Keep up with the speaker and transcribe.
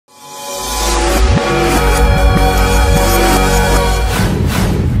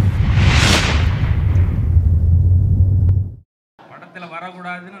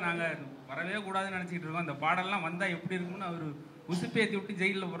தான் நினச்சிக்கிட்டு இருக்கோம். அந்த பாடல்லாம் வந்தால் எப்படி இருக்கும்னு அவர் உசுப்பேற்றி விட்டு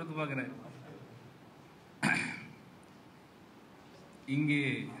ஜெயிலில் போகிறது பார்க்குறாரு. இங்கே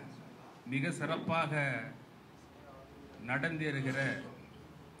மிக சிறப்பாக நடந்தேறுகிற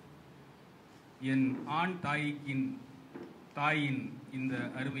என் ஆண் தாயின் இந்த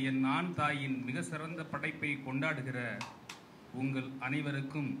அருமை என் ஆண் தாயின் மிக சிறந்த படைப்பை கொண்டாடுகிற உங்கள்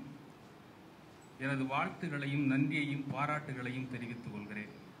அனைவருக்கும் எனது வாழ்த்துக்களையும் நன்றியையும் பாராட்டுகளையும் தெரிவித்துக்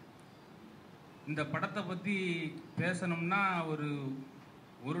கொள்கிறேன். இந்த படத்தை பற்றி பேசணும்னா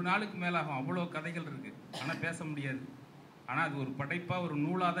ஒரு நாளுக்கு மேலாகும். அவ்வளோ கதைகள் இருக்குது, ஆனால் பேச முடியாது. ஆனால் அது ஒரு படைப்பாக ஒரு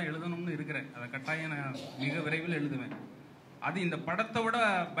நூலாக தான் எழுதணும்னு இருக்கிறேன். அதை கட்டாயம் நான் மிக விரைவில் எழுதுவேன். அது இந்த படத்தை விட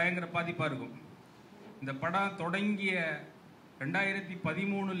பயங்கர பாதிப்பாக இருக்கும். இந்த படம் தொடங்கிய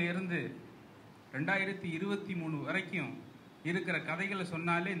 2013 2023 வரைக்கும் இருக்கிற கதைகளை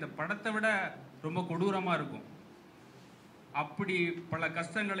சொன்னாலே இந்த படத்தை விட ரொம்ப கொடூரமாக இருக்கும். அப்படி பல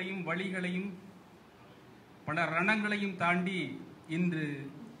கஷ்டங்களையும் வழிகளையும் பல ரணங்களையும் தாண்டி இன்று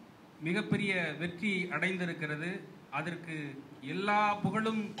மிகப்பெரிய வெற்றி அடைந்திருக்கிறது. அதற்கு எல்லா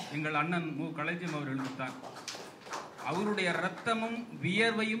புகழும் எங்கள் அண்ணன் mu.kalanchiam அவர்களுக்கு தான். அவருடைய இரத்தமும்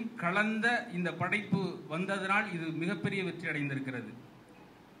வியர்வையும் கலந்த இந்த படைப்பு வந்ததனால் இது மிகப்பெரிய வெற்றி அடைந்திருக்கிறது.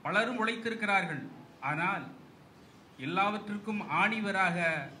 பலரும் உழைத்திருக்கிறார்கள். ஆனால் எல்லாவற்றிற்கும் ஆணிவராக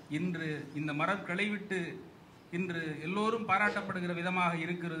இன்று இந்த மரம் கிளைவிட்டு இன்று எல்லோரும் பாராட்டப்படுகிற விதமாக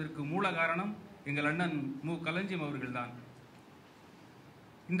இருக்கிறதற்கு மூல காரணம் எங்கள் அண்ணன் mu.kalanchiam அவர்கள்தான்.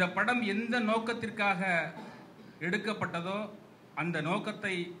 இந்த படம் எந்த நோக்கத்திற்காக எடுக்கப்பட்டதோ அந்த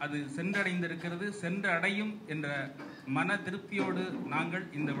நோக்கத்தை அது சென்றடைந்திருக்கிறது, சென்றடையும் என்ற மன திருப்தியோடு நாங்கள்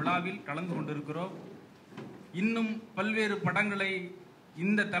இந்த விழாவில் கலந்து கொண்டிருக்கிறோம். இன்னும் பல்வேறு படங்களை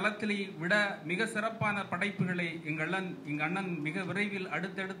இந்த தளத்திலே விட மிக சிறப்பான படைப்புகளை எங்கள் அண்ணன் மிக விரைவில்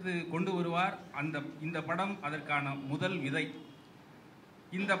அடுத்தடுத்து கொண்டு வருவார். இந்த படம் அதற்கான முதல் விதை.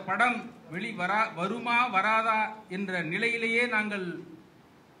 இந்த படம் வருமா வராதா என்ற நிலையிலேயே நாங்கள்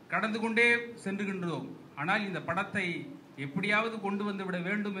கடந்து கொண்டே சென்றுகின்றோம். ஆனால் இந்த படத்தை எப்படியாவது கொண்டு வந்து விட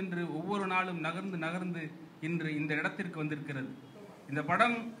வேண்டும் என்று ஒவ்வொரு நாளும் நகர்ந்து இன்று இந்த இடத்திற்கு வந்திருக்கிறது. இந்த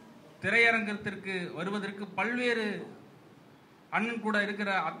படம் திரையரங்கத்திற்கு வருவதற்கு பல்வேறு அண்ணன் கூட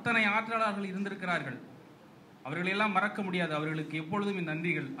இருக்கிற அத்தனை ஆற்றலாளர்கள் இருந்திருக்கிறார்கள். அவர்களெல்லாம் மறக்க முடியாது. அவர்களுக்கு எப்பொழுதும் இந்த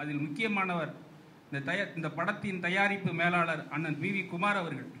நன்றிகள். அதில் முக்கியமானவர் இந்த படத்தின் தயாரிப்பு மேலாளர் அண்ணன் வி குமார்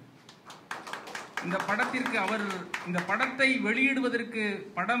அவர்கள். இந்த படத்திற்கு இந்த படத்தை வெளியிடுவதற்கு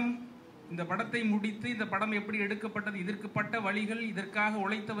இந்த படத்தை முடித்து இந்த படம் எப்படி எடுக்கப்பட்டது, இதற்கு பட்ட வழிகள், இதற்காக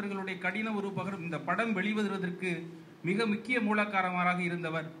உழைத்தவர்களுடைய கடின ஒரு பகரும் இந்த படம் வெளிவருவதற்கு மிக முக்கிய மூலக்காரமாக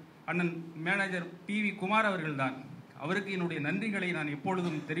இருந்தவர் அண்ணன் மேனேஜர் வி குமார் அவர்கள்தான். அவருக்கு என்னுடைய நன்றிகளை நான்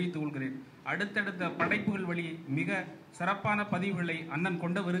எப்பொழுதும் தெரிவித்துக் கொள்கிறேன். அடுத்தடுத்த படைப்புகள் வழி மிக சிறப்பான பதிவுகளை அண்ணன்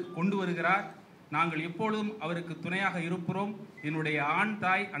கொண்டு வருகிறார். நாங்கள் எப்பொழுதும் அவருக்கு துணையாக இருப்போம். என்னுடைய ஆண்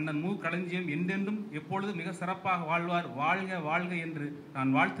தாய் அண்ணன் mu.kalanchiam என்றென்றும் எப்பொழுதும் மிக சிறப்பாக வாழ்வார். வாழ்க வாழ்க என்று நான்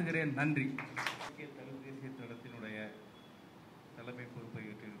வாழ்த்துகிறேன். நன்றி. தேசிய தளத்தினுடைய தலைமை பொறுப்பை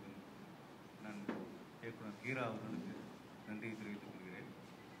ஏற்றிருக்கும் நான் இயக்குனர் கீரா அவர்களுக்கு நன்றியை தெரிவித்துக் கொள்கிறேன்.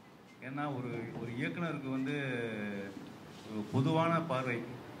 ஏன்னா ஒரு இயக்குனருக்கு ஒரு பொதுவான பார்வை,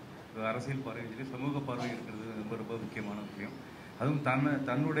 அரசியல் பார்வை, சமூக பார்வை இருக்கிறது ரொம்ப ரொம்ப முக்கியமான விஷயம். அதுவும்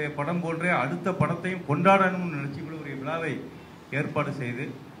தன்னுடைய படம் போன்றே அடுத்த படத்தையும் கொண்டாடணும்னு நினச்சி கூட ஒரு விழாவை ஏற்பாடு செய்து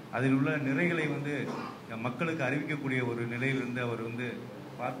அதில் உள்ள நிறைகளை மக்களுக்கு அறிவிக்கக்கூடிய ஒரு நிலையிலிருந்து அவர்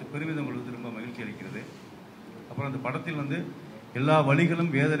பார்த்து பெருமிதம் கொள்வது ரொம்ப மகிழ்ச்சி அளிக்கிறது. அப்புறம் அந்த படத்தில் எல்லா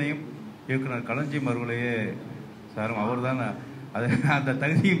வழிகளும் வேதனையும் இயக்குனர் kalanchiam அவர்களையே சாரும். அவர் தான் அந்த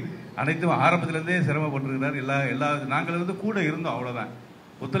தகுதியும் அனைத்தும் ஆரம்பத்திலேருந்தே சிரமப்பட்டிருக்கிறார். எல்லா நாங்கள் கூட இருந்தோம், அவ்வளோதான்.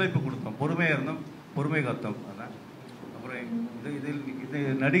 ஒத்துழைப்பு கொடுத்தோம், பொறுமையாக இருந்தோம், பொறுமை காத்தோம். அதான்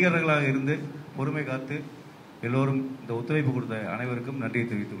இதில் நடிகர்களாக இருந்து பொறுமை காத்து எல்லோரும் இந்த ஒத்துழைப்பு கொடுத்த அனைவருக்கும் நன்றியை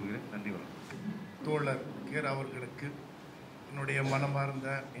தெரிவித்துக் கொள்கிறேன். நன்றி. வணக்கம். தோழர் கேர் அவர்களுக்கு என்னுடைய மனமார்ந்த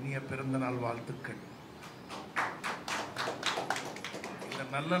இனிய பிறந்த நாள் வாழ்த்துக்கள். இந்த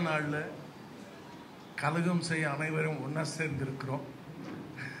நல்ல நாளில் கலகம் செய்ய அனைவரும் ஒன்றா சேர்ந்திருக்கிறோம்.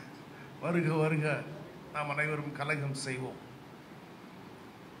 வருக வருக நாம் அனைவரும் கலகம் செய்வோம்.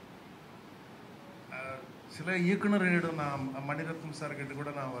 சில இயக்குநர்களிடம் நான் மணிரத்னம் சார்கிட்ட கூட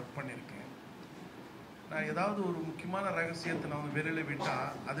நான் ஒர்க் பண்ணியிருக்கேன். நான் ஏதாவது ஒரு முக்கியமான ரகசியத்தை நான் வெளியில்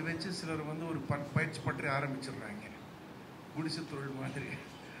விட்டால் அதை வச்சு சிலர் ஒரு பயிற்சி பற்றி ஆரம்பிச்சிடுறாங்க, குடிசை தொழில் மாதிரி.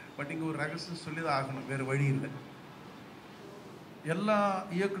 பட் இங்கே ஒரு ரகசியம் சொல்லி தான் ஆகணும், வேறு வழி இல்லை. எல்லா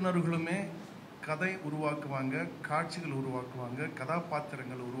இயக்குநர்களுமே கதை உருவாக்குவாங்க, காட்சிகள் உருவாக்குவாங்க,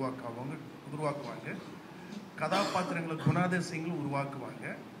 கதாபாத்திரங்கள் உருவாக்குவாங்க, கதாபாத்திரங்களை குணாதிசயங்கள் உருவாக்குவாங்க.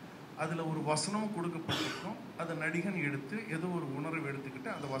 அதில் ஒரு வசனம் கொடுக்கப்பட்டிருக்கும், அதை நடிகன் எடுத்து ஏதோ ஒரு உணர்வு எடுத்துக்கிட்டு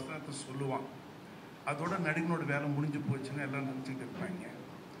அந்த வசனத்தை சொல்லுவான். அதோட நடிகனோட வேலை முடிஞ்சு போச்சுன்னு எல்லாம் நினச்சிக்கிட்டு இருப்பாங்க.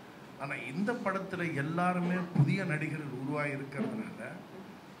 ஆனால் இந்த படத்தில் எல்லாருமே புதிய நடிகர்கள் உருவாகி இருக்கிறதுனால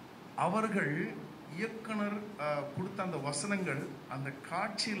அவர்கள் இயக்குனர் கொடுத்த அந்த வசனங்கள் அந்த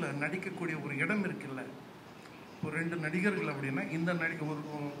காட்சியில் நடிக்கக்கூடிய ஒரு இடம் இருக்குல்ல. இப்போ 2 நடிகர்கள் அப்படின்னா இந்த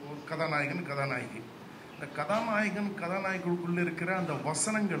ஒரு கதாநாயகன் கதாநாயகி, இந்த கதாநாயகனுக்குள்ளே இருக்கிற அந்த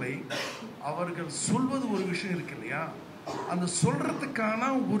வசனங்களை அவர்கள் சொல்வது ஒரு விஷயம் இருக்கு இல்லையா, அந்த சொல்றதுக்கான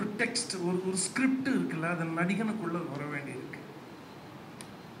ஒரு டெக்ஸ்ட் ஒரு ஸ்கிரிப்ட் இருக்குல்ல, அது நடிகனுக்குள்ள வர வேண்டியிருக்கு.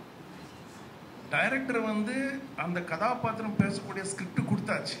 டைரக்டர் வந்து அந்த கதாபாத்திரம் பேசக்கூடிய ஸ்கிரிப்ட்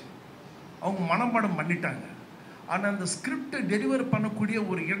கொடுத்தாச்சு, அவங்க மனப்பாடம் பண்ணிட்டாங்க. ஆனால் அந்த ஸ்கிரிப்டை டெலிவர் பண்ணக்கூடிய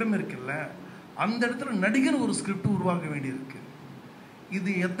ஒரு இடம் இருக்குல்ல, அந்த இடத்துல நடிகன் ஒரு ஸ்கிரிப்ட் உருவாக்க வேண்டியிருக்கு. இது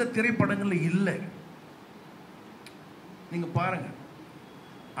எந்த திரைப்படங்கள்ல இல்லை, நீங்க பாருங்க.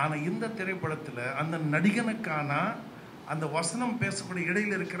 ஆனா இந்த திரைப்படத்தில் அந்த நடிகனுக்கான அந்த வசனம் பேசக்கூடிய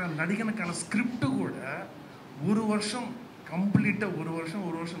இடையில இருக்கிற நடிகனுக்கான ஸ்கிரிப்ட் கூட ஒரு வருஷம் கம்ப்ளீட்டா, ஒரு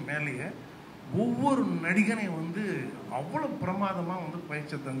வருஷம் மேலேயே ஒவ்வொரு நடிகனை வந்து அவ்வளவு பிரமாதமா வந்து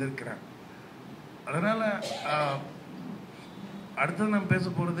பயிற்சி தந்திருக்கிறார். அதனால அடுத்தது நான் பேச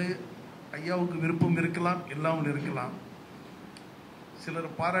போறது, ஐயாவுக்கு விருப்பம் இருக்கலாம், இல்லாமல் இருக்கலாம்.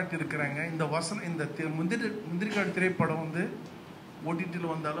 சிலர் பாராட்டி இருக்கிறாங்க. இந்த வசனம், இந்த முந்திரிக்காடு திரைப்படம் வந்து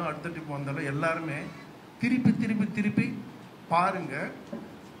ஓடிடியில் வந்தாலும் அடுத்த டிப் வந்தாலும் எல்லாருமே திருப்பி பாருங்க.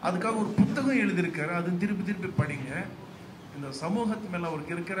 அதுக்காக ஒரு புத்தகம் எழுதியிருக்காரு, அது திருப்பி படிங்க. இந்த சமூகத்து மேல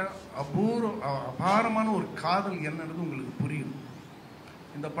அவருக்கு இருக்கிற அபாரமான ஒரு காதல் என்னன்னு உங்களுக்கு புரியும்.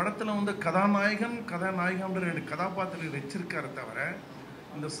 இந்த படத்துல வந்து கதாநாயகன் 2 கதாபாத்திரங்கள் வச்சிருக்காரு தவிர,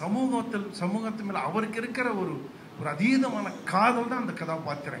 இந்த சமூகத்து மேல அவருக்கு இருக்கிற ஒரு அதீதமான காதல் தான் அந்த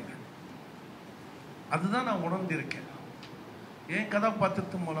கதாபாத்திரங்கள். அதுதான் நான் உணர்ந்திருக்கேன். என்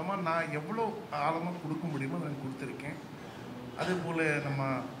கதாபாத்திரத்து மூலமா நான் எவ்வளோ ஆழமா கொடுக்க முடியுமோ நான் கொடுத்துருக்கேன். அதே போல நம்ம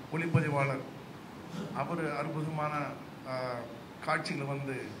ஒளிப்பதிவாளர் அவர் அற்புதமான காட்சிகளை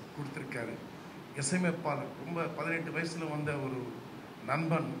வந்து கொடுத்துருக்காரு. இசையமைப்பாளர் ரொம்ப 18 வயசுல வந்த ஒரு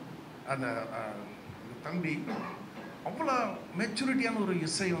நண்பன், அந்த தம்பி அவ்வளோ மெச்சூரிட்டியான ஒரு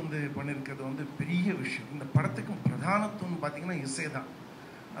இசை வந்து பண்ணியிருக்கிறது வந்து பெரிய விஷயம். இந்த படத்துக்கு பிரதானத்துவம் பார்த்தீங்கன்னா இசை தான்.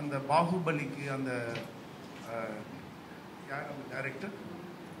 அந்த பாகுபலிக்கு அந்த யார் அந்த டைரக்டர்,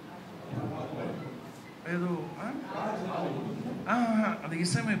 ஏதோ அந்த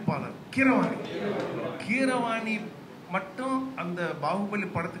இசையமைப்பாளர் கீரவாணி மட்டும் அந்த பாகுபலி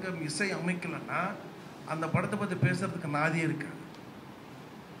படத்துக்கு இசை அமைக்கலன்னா அந்த படத்தை பற்றி பேசுறதுக்கு நாதியே இருக்காது.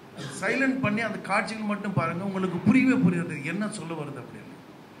 சைலண்ட் பண்ணி அந்த காட்சிகள் மட்டும் பாருங்க, உங்களுக்கு புரியாது என்ன சொல்ல வருது அப்படின்னு.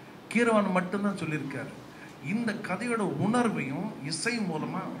 கீரவான் மட்டும்தான் சொல்லியிருக்காரு. இந்த கதையோட உணர்வையும் இசை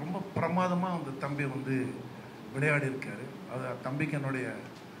மூலமா ரொம்ப பிரமாதமா அந்த தம்பி வந்து விளையாடி இருக்காரு. அது தம்பிக்கு என்னுடைய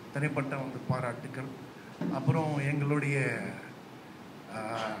தனிப்பட்ட வந்து பாராட்டுக்கள். அப்புறம் எங்களுடைய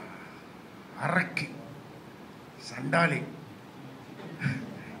அரக்கி சண்டாளி,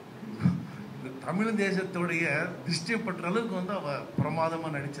 தமிழ் தேசத்துடைய திருஷ்டிப்பட்ட அளவுக்கு வந்து அவ பிரமாதமா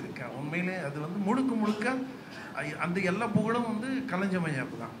நடிச்சிருக்கான். உண்மையிலே அது வந்து முழுக்க அந்த எல்லா புகழும் வந்து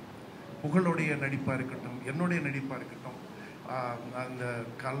களஞ்சியம் தான். புகழுடைய நடிப்பா இருக்கட்டும், என்னுடைய நடிப்பா இருக்கட்டும், அந்த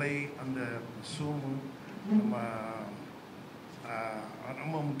கலை, அந்த சோமு,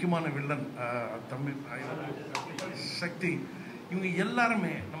 ரொம்ப முக்கியமான வில்லன் தம்பி சக்தி, இவங்க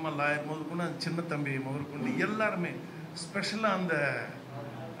எல்லாருமே நம்ம லாயர் முதற்கொண்டு சின்ன தம்பி முதற்கொண்டு எல்லாருமே ஸ்பெஷலாக அந்த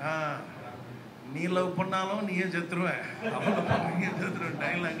நீ லவ் பண்ணாலும் நீயே செத்துருவேன், நீயே செத்துருவேன்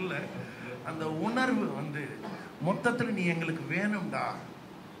டைலாக்ல அந்த உணர்வு வந்து மொத்தத்தில் நீ எங்களுக்கு வேணும்டா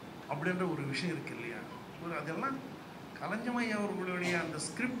அப்படின்ற ஒரு விஷயம் இருக்கு இல்லையா. அதெல்லாம் கலஞ்சமையா அவர்களுடைய அந்த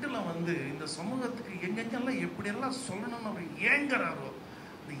ஸ்கிரிப்டில் வந்து இந்த சமூகத்துக்கு எங்கெங்கெல்லாம் எப்படியெல்லாம் சொல்லணும்னு அவர் ஏங்குறாரோ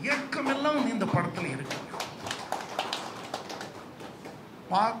இந்த ஏக்கமெல்லாம் வந்து இந்த படத்தில் இருக்கு.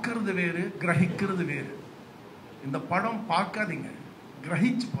 பார்க்கறது வேறு, கிரகிக்கிறது வேறு. இந்த படம் பார்க்காதீங்க,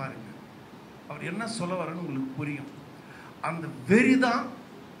 கிரகிச்சு பாருங்க, அவர் என்ன சொல்ல வரன்னு உங்களுக்கு புரியும். அந்த வெறிதான்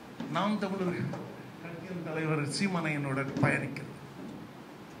நாம் தமிழர் கட்சியின் தலைவர் சீமானையனோட பயணிக்கிறது.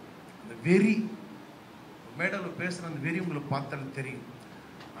 அந்த வெறி மேடல் பேசுகிற அந்த வெறி உங்களுக்கு பார்த்தாலும் தெரியும்.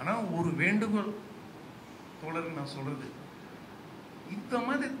 ஆனால் ஒரு வேண்டுகோள் தோழருக்கு நான் சொல்றது, இந்த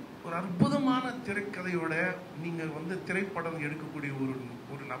மாதிரி ஒரு அற்புதமான திரைக்கதையோட நீங்கள் வந்து திரைப்படம் எடுக்கக்கூடிய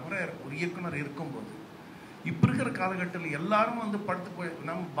ஒரு நபரை, ஒரு இயக்குனர் இருக்கும்போது இப்போ இருக்கிற காலகட்டத்தில் எல்லாரும் வந்து படுத்து போய்,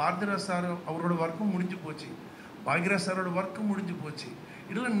 நம்ம பாரதிராஜ் சார் அவரோட ஒர்க்கும் முடிஞ்சு போச்சு, பாக்யராஜ் சாரோட ஒர்க்கும் முடிஞ்சு போச்சு,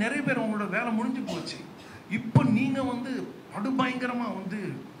 இதில் நிறைய பேர் அவங்களோட வேலை முடிஞ்சு போச்சு. இப்போ நீங்கள் வந்து படுபயங்கரமாக வந்து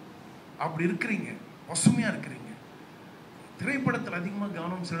அப்படி இருக்கிறீங்க, பசுமையாக இருக்கிறீங்க. திரைப்படத்தில் அதிகமாக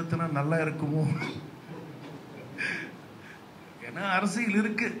கவனம் செலுத்தினா நல்லா இருக்குமோ? ஏன்னா அரசியல்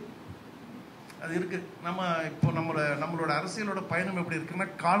இருக்கு, அது இருக்கு. நம்ம இப்போ நம்மளோட அரசியலோட பயணம் எப்படி இருக்குன்னா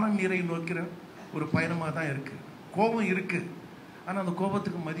காலம் நீரை நோக்கிற ஒரு பயணமாக தான் இருக்கு. கோபம் இருக்கு, ஆனால் அந்த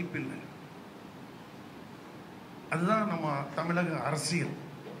கோபத்துக்கு மதிப்பு இல்லை. அதுதான் நம்ம தமிழக அரசியல்.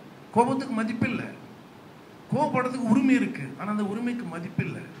 கோபத்துக்கு மதிப்பு இல்லை. கோபப்படுறதுக்கு உரிமை இருக்கு, ஆனால் அந்த உரிமைக்கு மதிப்பு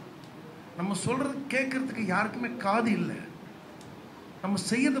இல்லை. நம்ம சொல்றது கேட்கறதுக்கு யாருக்குமே காது இல்லை. நம்ம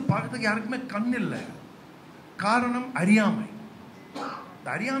செய்யறதை பார்க்கறதுக்கு யாருக்குமே கண் இல்லை. காரணம் அறியாமை. இந்த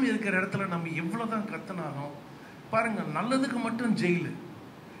அறியாமை இருக்கிற இடத்துல நம்ம எவ்வளவுதான் கத்துனாலும் பாருங்க, நல்லதுக்கு மட்டும் ஜெயிலு,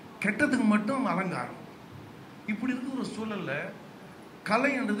 கெட்டதுக்கு மட்டும் அலங்காரம். இப்படி இருக்கிற ஒரு சூழல்ல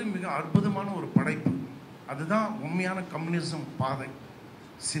கலை என்றது மிக அற்புதமான ஒரு படைப்பு. அதுதான் உண்மையான கம்யூனிசம் பாதை.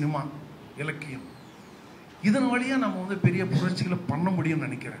 சினிமா, இலக்கியம், இதன் வழியா நம்ம பெரிய புரட்சிகளை பண்ண முடியும்னு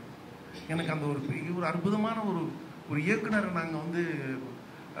நினைக்கிறேன். எனக்கு அந்த ஒரு அற்புதமான ஒரு இயக்குனரை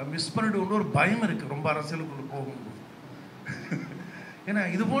நாங்கள் மிஸ் பண்ணிட்டு ஒரு பயம் இருக்கு ரொம்ப அரசியலுக்குள்ள போகும்போது. ஏன்னா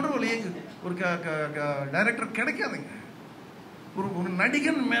இது போன்ற ஒரு டைரக்டர் கிடைக்காதுங்க. ஒரு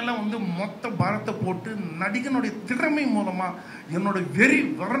நடிகன் மேல மொத்த பாரத்தை போட்டு நடிகனுடைய திறமை மூலமா என்னோட வெறி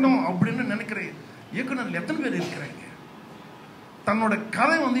வரணும் அப்படின்னு நினைக்கிற இயக்குனர் எத்தனை பேர் இருக்கிறாங்க? தன்னோட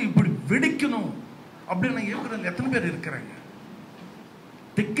கதை இப்படி வெடிக்கணும் அப்படின்னு இயக்குனர் எத்தனை பேர் இருக்கிறாங்க?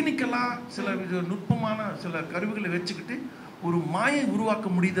 டெக்னிக்கலா சில நுட்பமான சில கருவிகளை வச்சுக்கிட்டு ஒரு மாயை உருவாக்க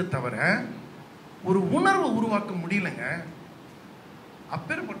முடியுதே தவிர ஒரு உணர்வை உருவாக்க முடியலைங்க.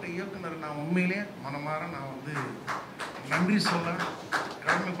 அப்பேற்பட்ட இயக்குனர் நான் உண்மையிலே மனமாற நான் நன்றி சொல்ல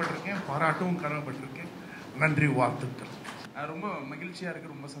கடமைப்பட்டிருக்கேன், பாராட்டவும் கடமைப்பட்டிருக்கேன். நன்றி, வாழ்த்துக்கள். ரொம்ப மகிழ்ச்சியாக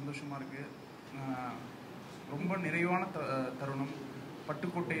இருக்குது, ரொம்ப சந்தோஷமாக இருக்குது. ரொம்ப நிறைவான தருணம்.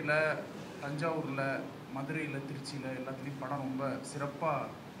 பட்டுக்கோட்டையில், தஞ்சாவூரில், மதுரையில், திருச்சியில் எல்லாத்துலேயும் படம் ரொம்ப சிறப்பாக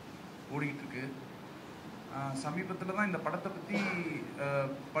ஓடிக்கிட்டு இருக்கு. சமீபத்தில் தான் இந்த படத்தை பற்றி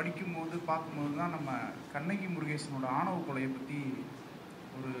படிக்கும்போது பார்க்கும்போது தான் நம்ம கண்ணகி முருகேசனோட ஆணவ கொலையை பற்றி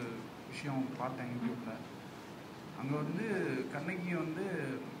ஒரு விஷயம் பார்த்தேன் யூடியூப்பில். அங்கே கண்ணகி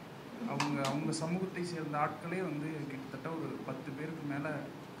அவங்க சமூகத்தை சேர்ந்த ஆட்களே கிட்டத்தட்ட ஒரு 10 பேருக்கு மேலே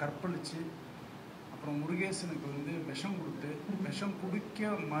கற்பழித்து, அப்புறம் முருகேசனுக்கு விஷம் கொடுத்து, விஷம் குடிக்க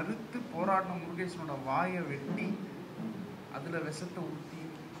மறுத்து போராடின முருகேசனோட வாயை வெட்டி அதில் விஷத்தை ஊற்றி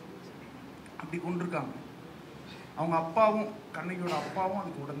அப்படி கொண்டிருக்காங்க. அவங்க அப்பாவும், கண்ணகியோட அப்பாவும்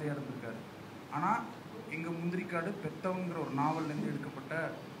அதுக்கு உடந்தையாக இருந்திருக்காரு. ஆனால் எங்கள் முந்திரிக்காடு பெத்தவங்கிற ஒரு நாவல்லேருந்து எடுக்கப்பட்ட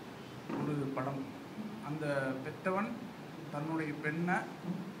ஒரு படம். அந்த பெத்தவன் தன்னுடைய பெண்ணை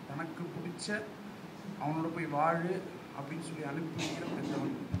தனக்கு பிடிச்ச அவனோட போய் வாழு அப்படின்னு சொல்லி அனுப்பி வைக்கிற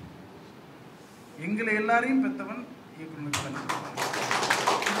பெத்தவன். எங்களை எல்லாரையும் பெத்தவன் இயக்குனர் கலைஞர்.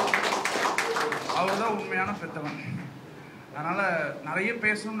 அவர் தான் உண்மையான பெத்தவன். அதனால் நிறைய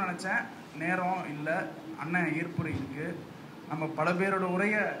பேசணும்னு நினச்சேன், நேரம் இல்லை. அண்ணன் ஏற்புரை இருக்கு. நம்ம பல பேரோட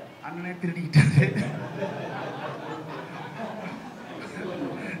உரைய அண்ணனே திருடிக்கிட்டாரு.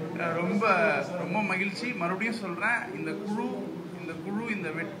 ரொம்ப ரொம்ப மகிழ்ச்சி. மறுபடியும் சொல்கிறேன், இந்த குழு இந்த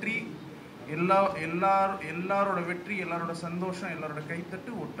வெற்றி எல்லாரோட வெற்றி, எல்லாரோட சந்தோஷம், எல்லாரோட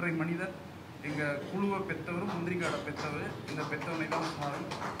கைத்தட்டு. ஒற்றை மனிதர் எங்கள் குழுவை பெற்றவரும் முந்திரிக்காடை பெற்றவர். இந்த பெற்றவனை தான் சாரும்.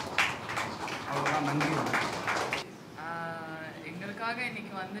 அவ்வளோதான். நன்றி. எங்களுக்காக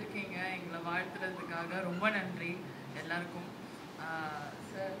இன்னைக்கு வந்திருக்கீங்க, எங்களை வாழ்த்துறதுக்காக ரொம்ப நன்றி எல்லாருக்கும்.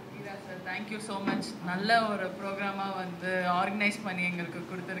 சார், வீரா சார், தேங்க்யூ ஸோ மச். நல்ல ஒரு ப்ரோக்ராமாக ஆர்கனைஸ் பண்ணி எங்களுக்கு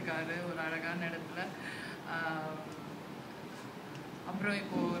கொடுத்துருக்காரு ஒரு அழகான இடத்துல. அப்புறம்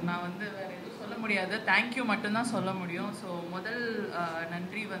இப்போது நான் வேறு எதுவும் சொல்ல முடியாது, தேங்க்யூ மட்டும்தான் சொல்ல முடியும். ஸோ முதல்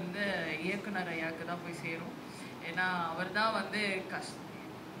நன்றி இயக்குனர் ஐயாவுக்கு தான் போய் சேரும். ஏன்னா அவர் தான்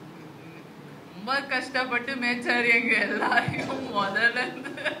ரொம்ப கஷ்டப்பட்டு மேய்ச்சார் எங்கள் எல்லாரையும் முதல்ல.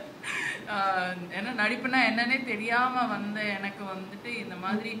 ஏன்னா நடிப்புனா என்னன்னே தெரியாமல் எனக்கு இந்த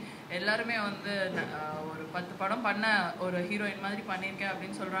மாதிரி எல்லாருமே ஒரு 10 படம் பண்ண ஒரு ஹீரோயின் மாதிரி பண்ணியிருக்கேன்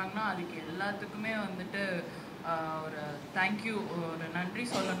அப்படின்னு சொல்கிறாங்கன்னா அதுக்கு எல்லாத்துக்குமே ஒரு தேங்க்யூ, ஒரு நன்றி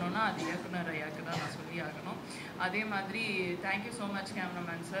சொல்லணும்னா அது இயக்குனர் ஐயாவுக்கு தான் நான் சொல்லி ஆகணும். அதே மாதிரி thank you so much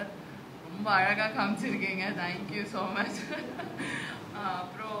cameraman sir, ரொம்ப அழகாக காமிச்சிருக்கீங்க, தேங்க்யூ ஸோ மச்.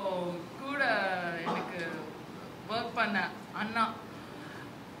 அப்புறம் கூட எனக்கு ஒர்க் பண்ண அண்ணா,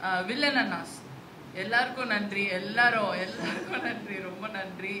 வில்லன் அண்ணாஸ், எல்லாருக்கும் நன்றி. எல்லாருக்கும் நன்றி, ரொம்ப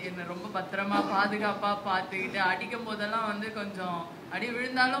நன்றி. என்னை ரொம்ப பத்திரமா பாதுகாப்பாக பார்த்துக்கிட்டு, அடிக்கும் போதெல்லாம் கொஞ்சம் அடி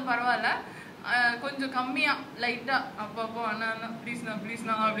விழுந்தாலும் பரவாயில்ல, கொஞ்சம் கம்மியாக லைட்டாக அப்பப்போ அண்ணா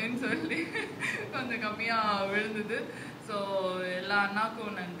ப்ளீஸ்ண்ணா அப்படின்னு சொல்லி கொஞ்சம் கம்மியாக விழுந்தது. ஸோ எல்லா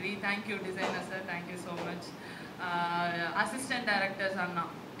அண்ணாக்கும் நன்றி. Thank you designer sir, thank you so much. Assistant directors அண்ணா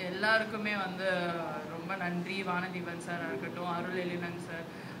எல்லாருக்குமே ரொம்ப நன்றி. வானதீபன் சார் இருக்கட்டும், அருள் எலினன் சார்,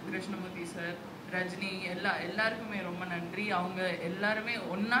 கிருஷ்ணமூர்த்தி சார், ரஜினி, எல்லாருக்குமே ரொம்ப நன்றி. அவங்க எல்லாருமே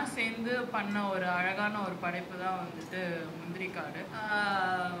ஒன்றா சேர்ந்து பண்ண ஒரு அழகான ஒரு படைப்பு தான் முந்திரிக்காடு.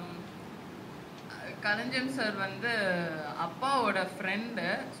 கலஞ்சியம் சார் அப்பாவோட ஃப்ரெண்டு.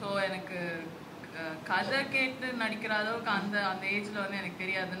 ஸோ எனக்கு கதை கேட்டு நடிக்கிற அளவுக்கு அந்த அந்த ஏஜ்ல வந்து எனக்கு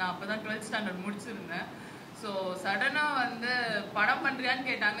தெரியாது. நான் அப்பதான் 12th ஸ்டாண்டர்ட் முடிச்சிருந்தேன். ஸோ சடனா வந்து படம் பண்றியான்னு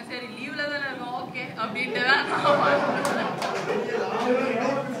கேட்டாங்க. சரி லீவ்ல தானே இருக்கும், ஓகே அப்படின்ட்டு தான்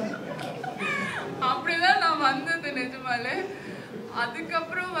அப்படிதான் நான் வந்தது நிஜமாலே.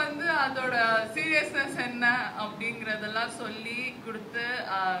 அதுக்கப்புறம் வந்து அதோட சீரியஸ்னஸ் என்ன அப்படிங்கிறதெல்லாம் சொல்லி கொடுத்து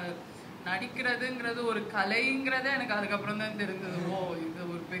நடிக்கிறதுங்கிறது ஒரு கலைங்கிறத எனக்கு அதுக்கப்புறம் தான் தெரிஞ்சது. ஓ இது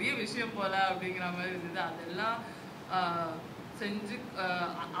ஒரு பெரிய விஷயம் போல அப்படிங்கிற மாதிரி இருந்தது. அதெல்லாம் செஞ்சு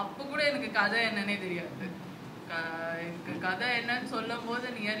அப்போ கூட எனக்கு கதை என்னன்னே தெரியாது. எனக்கு கதை என்னன்னு சொல்லும் போது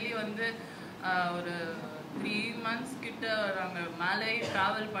நியர்லி வந்து ஒரு 3 months கிட்ட நாங்கள் மேலே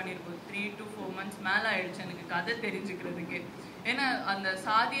ட்ராவல் பண்ணியிருக்கோம். 3 to 4 months மேலே ஆயிடுச்சு எனக்கு கதை தெரிஞ்சுக்கிறதுக்கு. ஏன்னா அந்த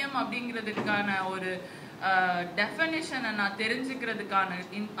சாத்தியம் அப்படிங்கிறதுக்கான ஒரு டெஃபனிஷனை நான் தெரிஞ்சுக்கிறதுக்கான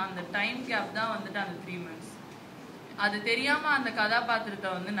அந்த டைம் கேப் தான் வந்துட்டு அந்த 3 months. அது தெரியாமல் அந்த கதாபாத்திரத்தை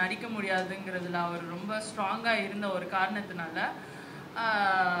வந்து நடிக்க முடியாதுங்கிறதுல அவர் ரொம்ப ஸ்ட்ராங்காக இருந்த ஒரு காரணத்தினால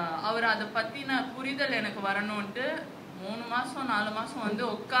அவர் அதை பற்றின புரிதல் எனக்கு வரணும்ன்ட்டு 3 மாதம் 4 மாதம் வந்து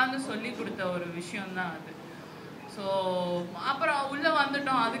உட்காந்து சொல்லி கொடுத்த ஒரு விஷயம்தான் அது. ஸோ அப்புறம் உள்ளே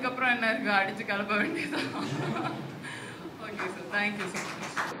வந்துட்டோம். அதுக்கப்புறம் என்ன இருக்குது, அடித்து கிளப்ப வேண்டியதான். Okay sir, thank you so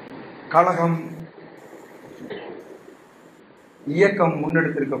much. கலகம் இயக்கம்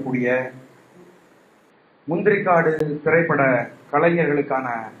முன்னெடுத்திருக்கக்கூடிய முந்திரிக்காடு திரைப்பட கலைஞர்களுக்கான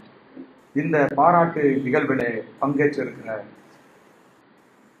இந்த பாராட்டு நிகழ்வில் பங்கேற்றிருக்கிற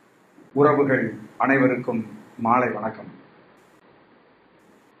உறவுகள் அனைவருக்கும் மாலை வணக்கம்.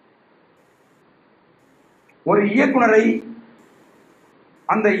 ஒரு இயக்குனரை,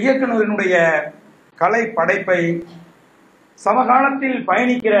 அந்த இயக்குனரினுடைய கலை படைப்பை சமகாலத்தில்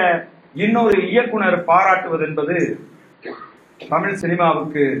பயணிக்கிற இன்னொரு இயக்குனர் பாராட்டுவது என்பது தமிழ்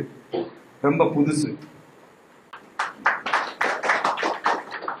சினிமாவுக்கு ரொம்ப புதுசு.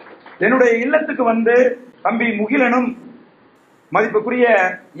 என்னுடைய இல்லத்துக்கு வந்து தம்பி முகிலனும் மதிப்புக்குரிய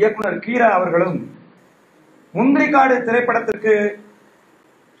இயக்குனர் கீரா அவர்களும் முந்திரிக்காடு திரைப்படத்திற்கு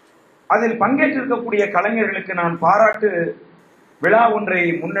அதில் பங்கேற்றிருக்கக்கூடிய கலைஞர்களுக்கு நான் பாராட்டு விழா ஒன்றை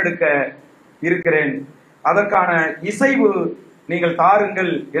முன்னெடுக்க இருக்கிறேன், அதற்கான இசைவு நீங்கள்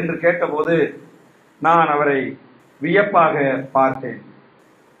தாருங்கள் என்று கேட்டபோது நான் அவரை வியப்பாக பார்த்தேன்.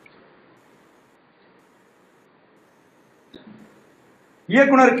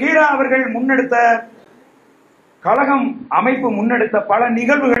 இயக்குனர் கீரா அவர்கள் முன்னெடுத்த கலகம் அமைப்பு முன்னெடுத்த பல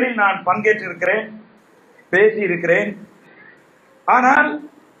நிகழ்வுகளில் நான் பங்கேற்றிருக்கிறேன், பேசியிருக்கிறேன். ஆனால்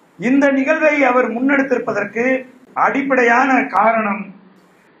இந்த நிகழ்வை அவர் முன்னெடுத்திருப்பதற்கு அடிப்படையான காரணம்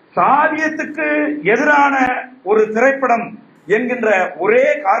சாதியத்துக்கு எதிரான ஒரு திரைப்படம் என்கின்ற ஒரே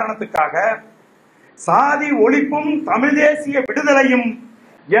காரணத்துக்காக சாதி ஒழிப்பும் தமிழ் தேசிய விடுதலையும்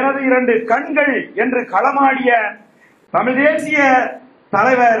எனது 2 கண்கள் என்று களமாடிய தமிழ் தேசிய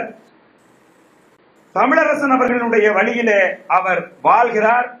தலைவர் தமிழரசன் அவர்களுடைய வழியிலே அவர்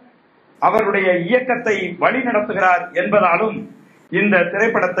வாழ்கிறார், அவருடைய இயக்கத்தை வழி நடத்துகிறார் என்பதாலும் இந்த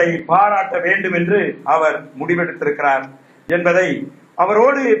திரைப்படத்தை பாராட்ட வேண்டும் என்று அவர் முடிவெடுத்திருக்கிறார் என்பதை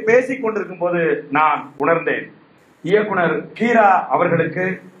அவரோடு பேசிக் கொண்டிருக்கும் போது நான் உணர்ந்தேன். இயக்குனர் கீரா அவர்களுக்கு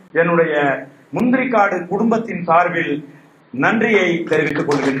என்னுடைய முந்திரிக்காடு குடும்பத்தின் சார்பில் நன்றியை தெரிவித்துக்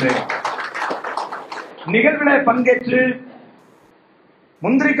கொள்கின்றேன். நிகழ்விலே பங்கேற்று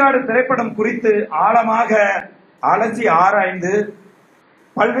முந்திரிக்காடு திரைப்படம் குறித்து ஆழமாக அலசி ஆராய்ந்து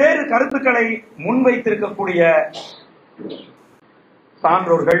பல்வேறு கருத்துக்களை முன்வைத்திருக்கக்கூடிய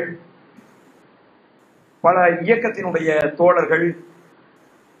சான்றோர்கள், பல இயக்கத்தினுடைய தோழர்கள்,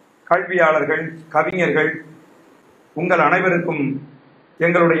 கல்வியாளர்கள், கவிஞர்கள், உங்கள் அனைவருக்கும்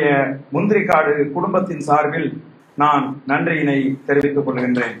எங்களுடைய முந்திரிக்காடு குடும்பத்தின் சார்பில் நான் நன்றியினை தெரிவித்துக்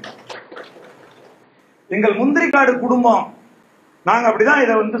கொள்கின்றேன். எங்கள் முந்திரிக்காடு குடும்பம், நாங்க அப்படிதான்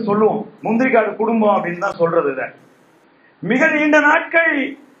இதை வந்து சொல்லுவோம், முந்திரிக்காடு குடும்பம் அப்படின்னு தான் சொல்றது. இத மிக நீண்ட நாட்கள்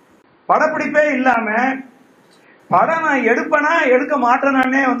படப்பிடிப்பே இல்லாம படம் நான் எடுப்பனா எடுக்க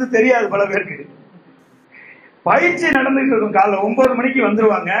மாட்டேனானே வந்து தெரியாது பல பேருக்கு. பயிற்சி நடந்துட்டு இருக்கும். காலைல 9 மணிக்கு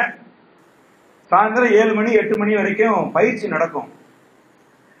வந்துருவாங்க, சாயந்தரம் 7 மணி 8 மணி வரைக்கும் பயிற்சி நடக்கும்.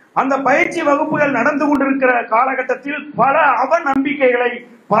 அந்த பயிற்சி வகுப்புகள் நடந்து கொண்டிருக்கிற காலகட்டத்தில் பல அவநம்பிக்கைகளை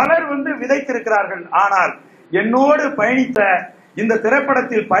பலர் வந்து விதைத்திருக்கிறார்கள். ஆனால் என்னோடு பயணித்த, இந்த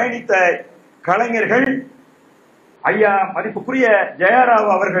திரைப்படத்தில் பயணித்த கலைஞர்கள், ஐயா மதிப்புக்குரிய ஜெயராவ்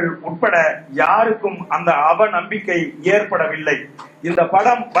அவர்கள் உட்பட யாருக்கும் அந்த அவநம்பிக்கை ஏற்படவில்லை. இந்த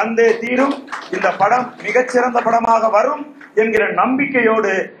படம் வந்தே தீரும், இந்த படம் மிகச்சிறந்த படமாக வரும் என்கிற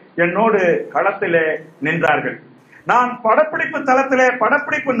நம்பிக்கையோடு என்னோடு களத்திலே நின்றார்கள். நான் படப்பிடிப்பு தளத்திலே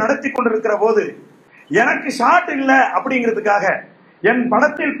படப்பிடிப்பு நடத்தி கொண்டிருக்கிற போது எனக்கு ஷாட் இல்லை அப்படிங்கிறதுக்காக என்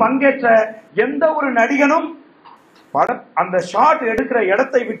படத்தில் பங்கேற்ற எந்த ஒரு நடிகனும் அந்த ஷாட் எடுக்கிற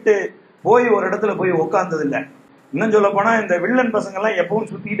இடத்தை விட்டு போய் ஒரு இடத்துல போய் உட்கார்ந்தது இல்லை. இன்னும் சொல்ல போனா இந்த வில்லன் பசங்க எல்லாம் எப்பவும்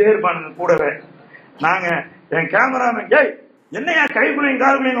சுத்திக்கிட்டே இருப்பானுங்க கூடவே. நாங்க என் கேமராமேன் என்னையா கைக்குள்ளையும்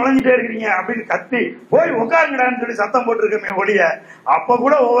காருக்குள்ளையும் நுழைஞ்சிட்டே இருக்கிறீங்க அப்படின்னு கத்தி போய் உட்காருங்கடான்னு சொல்லி சத்தம் போட்டுருக்கமே ஒழிய அப்ப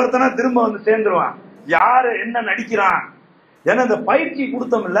கூட ஒவ்வொருத்தனா திரும்ப வந்து சேர்ந்துருவான். யாரு என்ன நடிக்கிறான், ஏன்னா இந்த பயிற்சி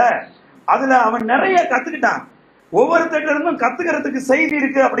கொடுத்தோம்ல, அதுல அவன் நிறைய கத்துக்கிட்டான். ஒவ்வொருத்தட்ட இருந்தும் கத்துக்கிறதுக்கு செய்தி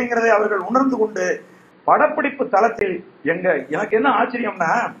இருக்கு அப்படிங்கறதை அவர்கள் உணர்ந்து கொண்டு படப்பிடிப்பு தளத்தில் எனக்கு என்ன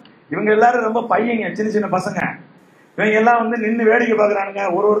ஆச்சரியம்னா, இவங்க எல்லாரும் ரொம்ப பையங்க, சின்ன சின்ன பசங்க. இவங்க எல்லாம் வந்து நின்று வேடிக்கை பாக்குறானுங்க.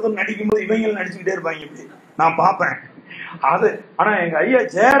 ஒருத்தரும் நடிக்கும் போது இவங்க நடிச்சுக்கிட்டே இருப்பாங்க. இப்படி நான் பார்ப்பேன் அது. ஆனா எங்க ஐயா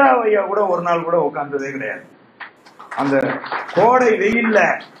ஜெயராவ் ஐயா கூட ஒரு நாள் கூட உட்கார்ந்ததே கிடையாது. அந்த கோடை வெயில்ல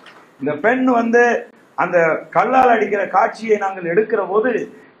இந்த பெண் வந்து அந்த கல்லால் அடிக்கிற காட்சியை நாங்கள் எடுக்கிற போது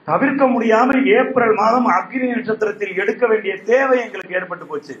தவிர்க்க முடியாமல் ஏப்ரல் மாதம் அக்னி நட்சத்திரத்தில் எடுக்க வேண்டிய தேவை எங்களுக்கு ஏற்பட்டு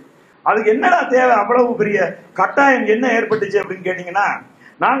போச்சு. அதுக்கு என்னடா தேவை, அவ்வளவு பெரிய கட்டாயம் என்ன ஏற்பட்டுச்சு அப்படின்னு கேட்டீங்கன்னா,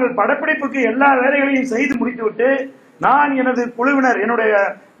 நாங்கள் படப்பிடிப்புக்கு எல்லா வேலைகளையும் செய்து முடித்து விட்டு நான் எனது குழுவினர், என்னுடைய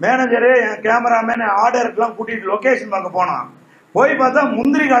மேனேஜரு, என் கேமராமேன், ஆர்டருக்கு எல்லாம் கூட்டிட்டு லொகேஷன் பார்க்க போனோம். போய் பார்த்தா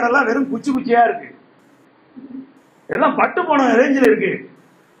முந்திரி காடெல்லாம் வெறும் குச்சி குச்சியா இருக்கு, எல்லாம் பட்டு போன ரேஞ்சில் இருக்கு.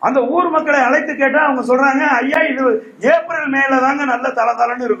 அந்த ஊர் மக்களை அழைத்து கேட்டா அவங்க சொல்றாங்க, ஐயா இது ஏப்ரல் மேல தாங்க நல்ல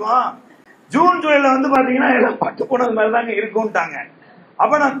தளதளன்னு இருக்கும், ஜூன் ஜூலைல வந்து பாத்தீங்கன்னா எல்லாம் பட்டு போனது மாதிரி தாங்க இருக்கும்ட்டாங்க.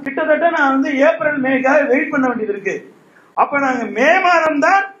 அப்ப நான் கிட்டத்தட்ட வந்து ஏப்ரல் மேக்காக வெயிட் பண்ண வேண்டியது இருக்கு. அப்ப நாங்க மே மாதம்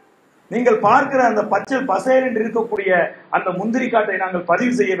தான் நீங்கள் பார்க்கிற அந்த பச்சை பசேல் என்று இருக்கக்கூடிய அந்த முந்திரி காட்டை நாங்கள்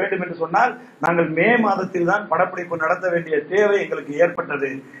பதிவு செய்ய வேண்டும் என்று சொன்னால் நாங்கள் மே மாதத்தில் தான் படப்பிடிப்பு நடத்த வேண்டிய தேவை எங்களுக்கு ஏற்பட்டது.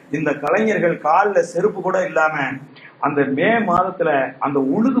 இந்த கலைஞர்கள் காலில் செருப்பு கூட இல்லாம அந்த மே மாதத்துல அந்த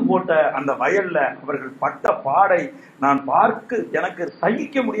உழுது போட்ட அந்த வயல்ல அவர்கள் பட்ட பாடை நான் பார்க்க எனக்கு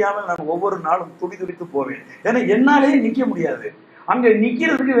சகிக்க முடியாமல் நான் ஒவ்வொரு நாளும் துடிதுடித்து போவேன். ஏன்னா என்னாலேயே நிக்க முடியாது, அங்க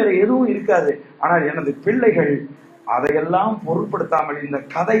நிக்கிறதுக்கு வேற எதுவும் இருக்காது. ஆனால் எனது பிள்ளைகள் அதையெல்லாம் பொருட்படுத்தாமல் இந்த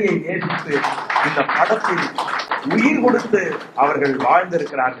கதையை நேசித்து இந்த படத்தில் உயிர் கொடுத்து அவர்கள்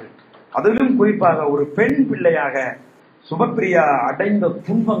வாழ்ந்திருக்கிறார்கள். அதிலும் குறிப்பாக ஒரு பெண் பிள்ளையாக சுபப்பிரியா அடைந்த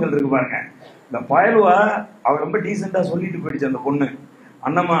துன்பங்கள் இருக்கு பாருங்க. இந்த பயலுவா அவர் ரொம்ப டீசெண்டா சொல்லிட்டு போயிடுச்சு அந்த பொண்ணு,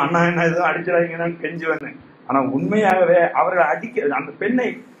 அண்ணம்மா அண்ணா என்ன எதுவும் அடிச்சிடாதீங்கன்னு கெஞ்சுவேன்னு. ஆனா உண்மையாகவே அவர்கள் அடிக்க அந்த பெண்ணை,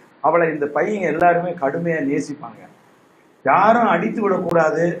 அவளை இந்த பையன் எல்லாருமே கடுமையா நேசிப்பாங்க, யாரும் அடித்து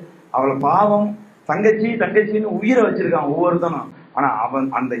விடக்கூடாது. அவளை பாவம் தங்கச்சி தங்கச்சின்னு உயிரை வச்சிருக்கான் ஒவ்வொருத்தனும். ஆனா அவன்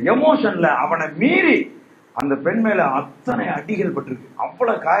அந்த எமோஷன்ல அவனை மீறி அந்த பெண் மேல அத்தனை அடிகள் பட்டிருக்கு,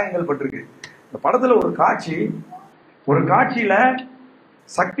 அவ்வளவு காயங்கள் பட்டிருக்கு. இந்த படத்துல ஒரு காட்சியில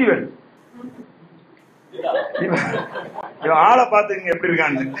சக்திவேல் இவன் ஆளை பார்த்துங்க எப்படி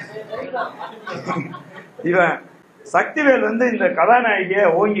இருக்கான்னு. இவன் சக்திவேல் வந்து இந்த கதாநாயகிய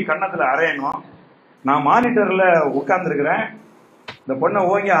ஓங்கி கன்னத்துல அரையணும். நான் மானிட்டர்ல உட்கார்ந்து இருக்கிறேன், இந்த பொண்ணை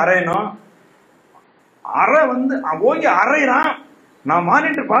ஓங்கி அரையணும். வந்து ஓங்கி அரைறான், நான்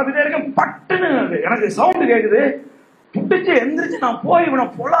மானிட்டர் பார்த்துட்டே இருக்கேன். பட்டுன்னு எனக்கு சவுண்டு கேக்குது, புடிச்சு எந்திரிச்சு நான் போய் இவனை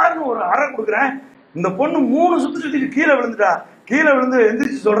பொலாருன்னு ஒரு அரை கொடுக்குறேன். இந்த பொண்ணு 3 சுத்து சுத்திட்டு கீழே விழுந்துட்டா. கீழே விழுந்து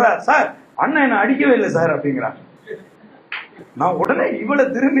எந்திரிச்சு சொல்றா, சார் அண்ணன் என்ன அடிக்கவே இல்லை சார் அப்படிங்கிறா. நான் உடனே இவளை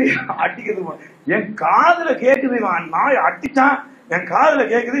திரும்பி அடிக்குது, என் காதுல கேக்குது, நான் அடிச்சான் என் காதுல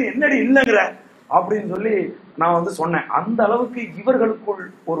கேக்குது, என்னடி இல்லைங்கிற அப்படின்னு சொல்லி நான் வந்து சொன்னேன். அந்த அளவுக்கு இவர்களுக்குள்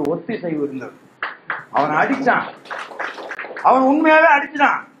ஒரு ஒத்திசைவு இருந்தது. அவன் அடிச்சான், அவன் உண்மையாவே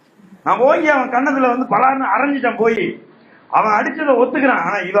அடிச்சுட்டான். நான் போய் அவன் கண்ணத்துல வந்து பலான்னு அரைஞ்சிட்டான். போய் அவன் அடிச்சதை ஒத்துக்கிறான்.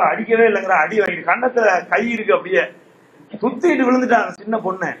 ஆனா இவ அடிக்கவே இல்லைங்கிற, அடி வாங்கி கண்ணத்துல கை இருக்கு, அப்படியே சுத்திட்டு விழுந்துட்டான் சின்ன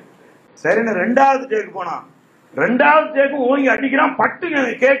பொண்ணு. சரின்னு 2வது டேக்கு போனான். 2வது டேக்கும் ஓங்கி அடிக்கிறான், பட்டுன்னு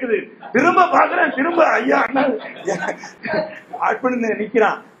கேக்குது. திரும்ப பாக்குறேன், திரும்ப ஐயா அண்ணா அப்படின்னு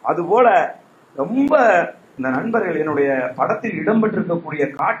நிக்கிறான். அது போல ரொம்ப இந்த நண்பர்கள் என்னுடைய படத்தில் இடம்பெற்றிருக்கக்கூடிய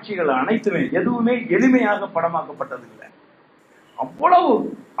காட்சிகள் அனைத்துமே எதுவுமே எளிமையாக படமாக்கப்பட்டது இல்லை.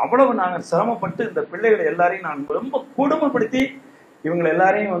 அவ்வளவு நாங்கள் சிரமப்பட்டு இந்த பிள்ளைகளை எல்லாரையும் நான் ரொம்ப கொடுமைப்படுத்தி இவங்களை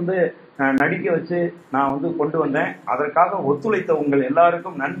எல்லாரையும் வந்து நடிக்க வச்சு நான் வந்து கொண்டு வந்தேன். அதற்காக ஒத்துழைத்த உங்கள்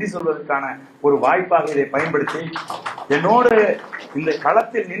எல்லாருக்கும் நன்றி சொல்வதற்கான ஒரு வாய்ப்பாக இதை பயன்படுத்தி என்னோடு இந்த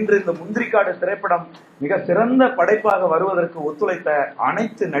களத்தில் நின்று இந்த முந்திரிக்காடு திரைப்படம் மிக சிறந்த படைப்பாக வருவதற்கு ஒத்துழைத்த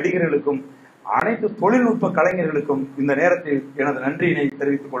அனைத்து நடிகர்களுக்கும் அனைத்து தொழில்நுட்ப கலைஞர்களுக்கும் இந்த நேரத்தில் எனது நன்றியினை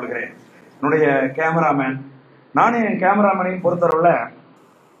தெரிவித்துக் கொள்கிறேன். என்னுடைய கேமராமேன், நானும் என் கேமராமேனையும் பொறுத்தவரை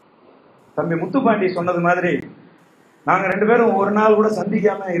தம்பி முத்துப்பாண்டி சொன்னது மாதிரி நாங்க 2 பேரும் ஒரு நாள் கூட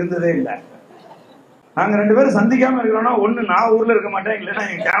சந்திக்காம இருந்ததே இல்லை. நாங்க 2 பேரும் சந்திக்காம இருக்கிறோம்னா ஒண்ணு நான் ஊர்ல இருக்க மாட்டேன், இல்லைன்னா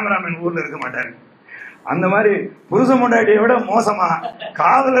என் கேமராமேன் ஊர்ல இருக்க மாட்டாரு. அந்த மாதிரி புருஷ பொண்டாட்டியை விட மோசமா,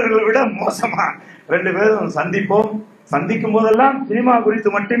 காதலர்களை விட மோசமா 2 பேரும் சந்திப்போம். சந்திக்கும் போதெல்லாம் சினிமா குறித்து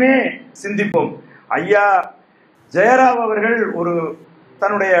மட்டுமே சிந்திப்போம். ஐயா ஜெயராவ் அவர்கள்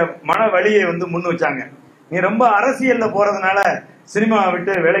தன்னுடைய மன வழியை வந்து முன் வச்சாங்க. நீ ரொம்ப அரசியல்ல போறதுனால சினிமா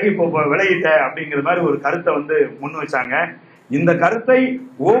விட்டு விலகிட்ட அப்படிங்கிற மாதிரி ஒரு கருத்தை வந்து முன் வச்சாங்க. இந்த கருத்தை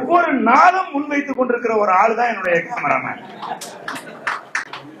ஒவ்வொரு நாளும் முன்வைத்துக் கொண்டிருக்கிற ஒரு ஆள் தான் என்னுடைய கேமராமேன்.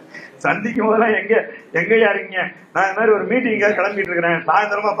 சந்திக்கும் போதெல்லாம் எங்கயா இருக்கீங்க, நான் இந்த மாதிரி ஒரு மீட்டிங்க கிளம்பிட்டு இருக்கிறேன்,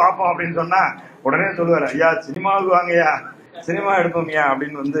 சாயந்தரமா பார்ப்போம் அப்படின்னு சொன்னா உடனே சொல்லுவாரு, ஐயா சினிமாவுக்கு வாங்கய்யா, சினிமா எடுப்போம்யா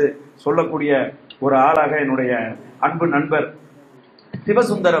அப்படின்னு வந்து சொல்லக்கூடிய ஒரு ஆளாக என்னுடைய அன்பு நண்பர்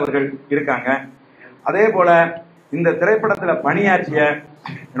சிவசுந்தர் அவர்கள் இருக்காங்க. அதே போல இந்த திரைப்படத்துல பணியாற்றிய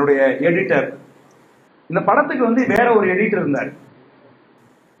என்னுடைய எடிட்டர், இந்த படத்துக்கு வந்து வேற ஒரு எடிட்டர் இருந்தார்.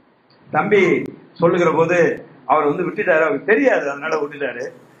 தம்பி சொல்லுகிற போது அவர் வந்து விட்டுட்டாரு, அவருக்கு தெரியாது, அதனால விட்டுட்டாரு.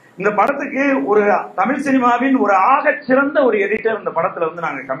 இந்த படத்துக்கு ஒரு தமிழ் சினிமாவின் ஒரு ஆக சிறந்த ஒரு எடிட்டர் இந்த படத்துல வந்து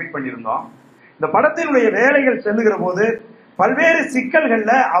நாங்க கமிட் பண்ணியிருந்தோம். இந்த படத்தினுடைய வேலைகள் செல்லுகிற போது பல்வேறு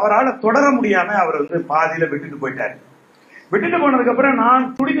சிக்கல்கள்ல அவரால் தொடர முடியாம அவர் வந்து பாதியில விட்டுட்டு போயிட்டார். விட்டுட்டு போனதுக்கு அப்புறம் நான்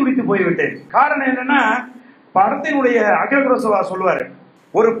துடித்து போய்விட்டேன். காரணம் என்னன்னா, படத்தினுடைய அகிலகுரசவா சொல்லுவாரு,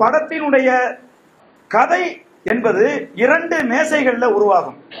 ஒரு படத்தினுடைய கதை என்பது 2 மேசைகள்ல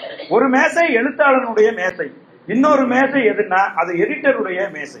உருவாகும். ஒரு மேசை எழுத்தாளனுடைய மேசை, இன்னொரு மேசை எதுன்னா அது எடிட்டருடைய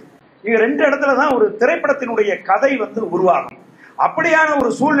மேசை. இங்க 2 இடத்துலதான் ஒரு திரைப்படத்தினுடைய கதை வந்து உருவாகும். அப்படியான ஒரு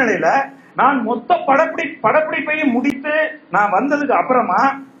சூழ்நிலையில நான் மொத்த படப்பிடிப்பையும் முடித்து நான் வந்ததுக்கு அப்புறமா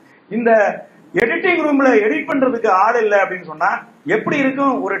இந்த எடிட்டிங் ரூம்ல எடிட் பண்றதுக்கு ஆள் இல்லை அப்படின்னு சொன்னா எப்படி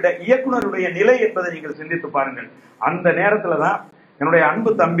இருக்கும் ஒரு இயக்குனருடைய நிலை என்பதை நீங்கள் சிந்தித்து பாருங்கள். அந்த நேரத்துலதான் என்னுடைய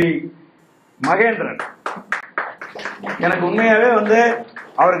அன்பு தம்பி மகேந்திரன், எனக்கு உண்மையாவே வந்து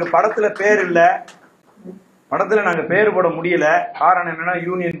அவருக்கு படத்துல பேர் இல்ல, படத்துல நாங்க பேர் போட முடியல. காரணம் என்னன்னா,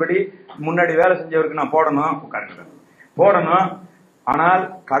 யூனியன் படி முன்னாடி வேலை செஞ்சவருக்கு நான் போடணும். ஆனால்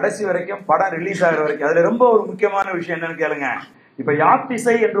கடைசி வரைக்கும் படம் ரிலீஸ் ஆகிற வரைக்கும் அதுல ரொம்ப ஒரு முக்கியமான விஷயம் என்னன்னு கேளுங்க. இப்ப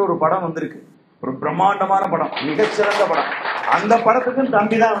யாத்திசை என்று ஒரு படம் வந்திருக்கு, ஒரு பிரம்மாண்டமான படம், மிகச்சிறந்த படம். அந்த படத்துக்கும்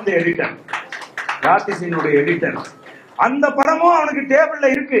தம்பி தான் வந்து எடிட்டர், யாத்திசையினுடைய எடிட்டர். அந்த படமும் அவனுக்கு டேபிள்ல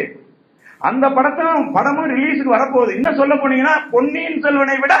இருக்கு. அந்த படமும் ரிலீஸுக்கு வரப்போகுது. இன்னும் சொல்ல போனீங்கன்னா பொன்னியின்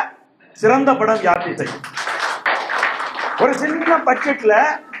செல்வனை விட சிறந்த படம் யாத்திசை. ஒரு சின்ன பட்ஜெட்ல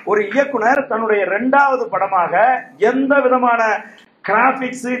ஒரு இயக்குனர் தன்னுடைய 2வது படமாக எந்த விதமான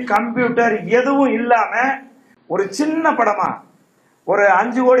கிராபிக்ஸ் கம்ப்யூட்டர் எதுவும் இல்லாம ஒரு சின்ன படமா ஒரு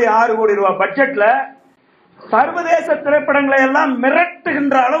 5 கோடி 6 கோடி ரூபாய் பட்ஜெட்ல சர்வதேச திரைப்படங்களை எல்லாம்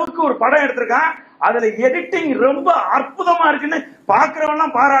மிரட்டுகின்ற அளவுக்கு ஒரு படம் எடுத்திருக்கான். அதுல எடிட்டிங் ரொம்ப அற்புதமா இருக்குன்னு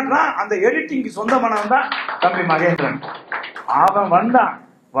பாக்குறவன் பாராட்டுறான். அந்த எடிட்டிங் சொந்தமானவன் தான் தம்பி மகேந்திரன். அவன்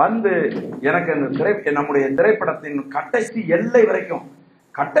வந்து எனக்கு அந்த நம்முடைய திரைப்படத்தின் கடைசி எல்லை வரைக்கும்,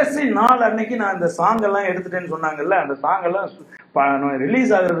 கடைசி நாள் அன்னைக்கு நான் இந்த சாங் எல்லாம் எடுத்துட்டேன்னு சொன்னாங்கல்ல, அந்த சாங் எல்லாம்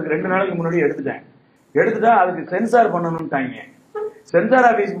ரிலீஸ் ஆகுறதுக்கு 2 நாளைக்கு முன்னாடி எடுத்துட்டா அதுக்கு சென்சார் பண்ணணும்ட்டாங்க. சென்சார்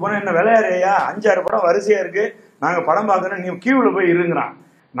ஆபீஸ்க்கு போனா என்ன விளையாடுறியா, 5-6 படம் வரிசையா இருக்கு, நாங்க படம் பார்க்கணும், நீ கியூல போய் இருங்கிறான்.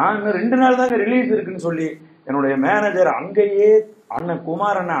 நான் இன்னும் 2 நாள் தாங்க ரிலீஸ் இருக்குன்னு சொல்லி என்னுடைய மேனேஜர் அங்கேயே அண்ணன்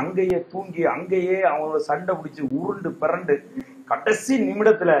குமார் அண்ணன் அங்கேயே தூங்கி அங்கேயே அவங்களோட சண்டை பிடிச்சி உருண்டு பிறண்டு கடைசி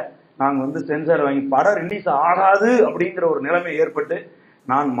நிமிடத்துல நாங்க வந்து சென்சார் வாங்கி படம் ரிலீஸ் ஆகாது அப்படிங்கிற ஒரு நிலைமை ஏற்பட்டு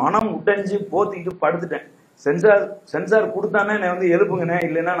நான் மனம் உடைஞ்சு போத்திட்டு படுத்துட்டேன். சென்சார் கொடுத்தானே நான் வந்து எழுப்புங்கண்ணே,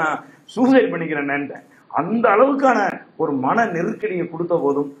 இல்லைன்னா நான் சூசைட் பண்ணிக்கிறேன்னு. அந்த அளவுக்கான ஒரு மன நெருக்கடியை கொடுத்த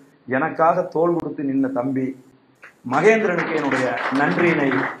போதும் எனக்காக தோள் கொடுத்து நின்ன தம்பி மகேந்திரனுக்கு என்னுடைய நன்றியினை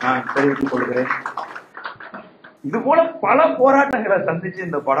நான் தெரிவித்துக் கொள்கிறேன். இது போல பல போராட்டங்களை சந்திச்சு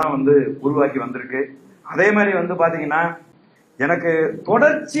இந்த படம் வந்து உருவாக்கி வந்திருக்கு. அதே மாதிரி வந்து பாத்தீங்கன்னா, எனக்கு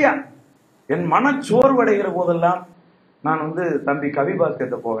தொடர்ச்சியா என் மனச்சோர்வடைகிற போதெல்லாம் நான் வந்து தம்பி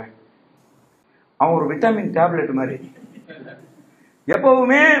கவிபாஸ்கர்கிட்ட போவேன். அவன் ஒரு விட்டமின் டேப்லெட் மாதிரி,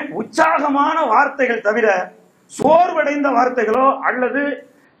 எப்பவுமே உற்சாகமான வார்த்தைகள் தவிர சோர்வடைந்த வார்த்தைகளோ அல்லது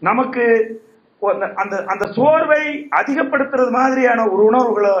நமக்கு அந்த சோர்வை அதிகப்படுத்துறது மாதிரியான ஒரு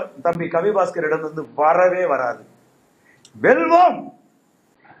உணர்வுகளோ தம்பி கவிபாஸ்கரிடம் வந்து வரவே வராது. வெல்வோம்,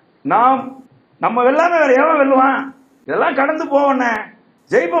 நம்ம வெல்லாம வேற எவன் வெல்லுவான், இதெல்லாம் கடந்து போவோம்ன,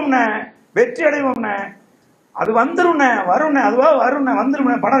 ஜெயிப்போம்ன, வெற்றி அடைவோம்ன, அது வந்துரும்ன, வரும்ன, அதுவா வரும்ன,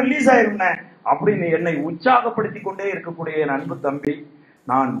 வந்துரும்ன, படம் ரிலீஸ் ஆயிரும்ன அப்படின்னு என்னை உற்சாகப்படுத்தி கொண்டே இருக்கக்கூடிய என் அன்பு தம்பி,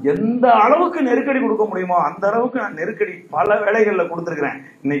 நான் எந்த அளவுக்கு நெருக்கடி கொடுக்க முடியுமோ அந்த அளவுக்கு நான் நெருக்கடி பல வேளைகள்ல கொடுத்துருக்கிறேன்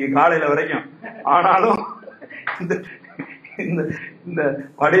இன்னைக்கு காலையில வரைக்கும். ஆனாலும் இந்த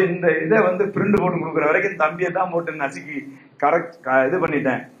இதை வந்து பிரிண்ட் போட்டு கொடுக்குற வரைக்கும் தம்பியை தான் போட்டு நசுக்கி இது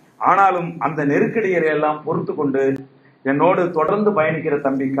பண்ணிட்டேன். ஆனாலும் அந்த நெருக்கடிகளை எல்லாம் பொறுத்து கொண்டு என்னோடு தொடர்ந்து பயணிக்கிற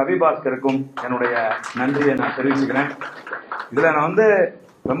தம்பி கவிபாஸ்கருக்கும் என்னுடைய நன்றியை நான் தெரிவிச்சுக்கிறேன். இதுல நான் வந்து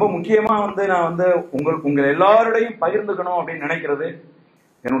ரொம்ப முக்கியமா வந்து நான் வந்து உங்கள் எல்லாரோடையும் பகிர்ந்துக்கணும் அப்படின்னு நினைக்கிறது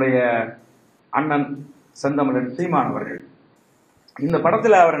என்னுடைய அண்ணன் செந்தமிழன் சீமான் அவர்கள். இந்த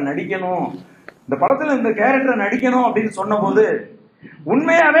படத்துல அவரை நடிக்கணும், இந்த படத்துல இந்த கேரக்டரை நடிக்கணும் அப்படின்னு சொன்ன போது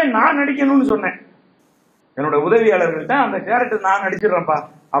உண்மையாவே நான் நடிக்கணும்னு சொன்னேன். என்னோட உதவியாளர்கள்ட்ட அந்த கேரக்டர் நான் நடிச்சிடறேன்ப்பா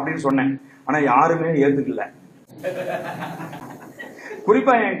அப்படின்னு சொன்னேன். ஆனா யாருமே ஏத்துக்கல.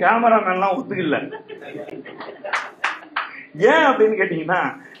 குறிப்பா என் கேமராமேன் எல்லாம் ஒத்துக்கல. ஏன் அப்படின்னு கேட்டீங்கன்னா,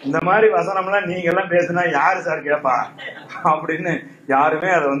 இந்த மாதிரி வசனம்லாம் நீங்க எல்லாம் பேசினா யாரு சார் கேட்பா அப்படின்னு யாருமே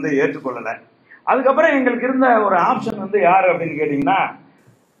அதை வந்து ஏற்றுக்கொள்ளல. அதுக்கப்புறம் எங்களுக்கு இருந்த ஒரு ஆப்ஷன் வந்து யாரு அப்படின்னு கேட்டீங்கன்னா,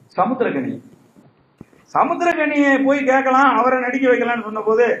 சமுத்திரக்கனி. சமுத்திரக்கனியை போய் கேட்கலாம், அவரை நடிக்க வைக்கலாம்னு சொன்ன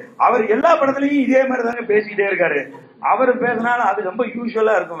போது அவர் எல்லா படத்துலயும் இதே மாதிரி தாங்க பேசிக்கிட்டே இருக்காரு, அவர் பேசினாலும் அது ரொம்ப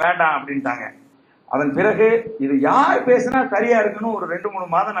யூஸ்வலா இருக்கும், வேண்டாம் அப்படின்ட்டாங்க. அதன் பிறகு இது யார் பேசினா சரியா இருக்குன்னு ஒரு 2-3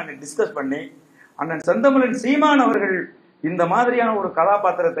 மாதம் நாங்க டிஸ்கஸ் பண்ணி, அண்ணன் செந்தமிழன் சீமான் அவர்கள் இந்த மாதிரியான ஒரு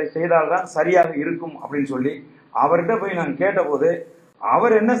கதாபாத்திரத்தை செய்தால்தான் சரியாக இருக்கும் அப்படின்னு சொல்லி அவர்கிட்ட போய் நான் கேட்ட போது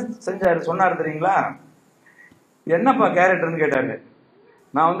அவர் என்ன செஞ்சாரு சொன்னார் தெரியுங்களா? என்னப்பா கேரக்டர்னு கேட்டாரு.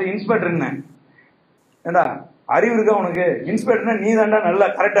 நான் வந்து இன்ஸ்பெக்டர்னேன். ஏண்டா அறிவு இருக்கா உனக்கு? இன்ஸ்பெக்டர்னா நீ தாண்டா நல்லா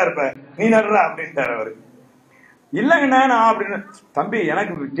கரெக்டா இருப்ப, நீ நடுறா அப்படின்ட்டாரு அவரு. இல்லைங்கண்ணா நான் அப்படின்னு. தம்பி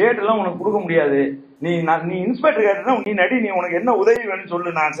எனக்கு டேட் எல்லாம் உனக்கு கொடுக்க முடியாது, நீ இன்ஸ்பெக்டர் கேட்டா நீ நடி, நீ உனக்கு என்ன உதவி வேணும்னு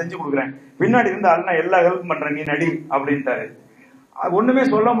சொல்லு, நான் செஞ்சு கொடுக்குறேன், பின்னாடி இருந்து அண்ணா எல்லா ஹெல்ப் பண்றேன், நீ நடி அப்படின்ட்டாரு. ஒண்ணுமே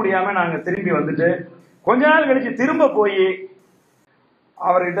சொல்ல முடியாம நாங்க திரும்பி வந்துட்டு கொஞ்ச நாள் கழிச்சு திரும்ப போய்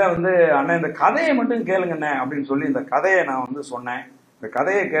அவர்கிட்ட வந்து, அண்ணன் இந்த கதையை மட்டும் கேளுங்கண்ணே அப்படின்னு சொல்லி இந்த கதையை நான் வந்து சொன்னேன். இந்த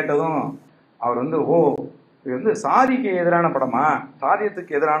கதையை கேட்டதும் அவர் வந்து, ஓ இது வந்து சாதிக்கு எதிரான படமா,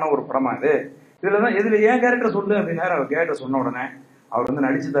 சாதியத்துக்கு எதிரான ஒரு படமா இதுல ஏன் கேரக்டர் சொல்லு அப்படின்னு அவர் கேட்ட சொன்ன உடனே அவர் வந்து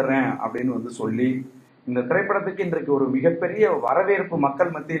நடிச்சு தர்றேன் அப்படின்னு வந்து சொல்லி, இந்த திரைப்படத்துக்கு இன்றைக்கு ஒரு மிகப்பெரிய வரவேற்பு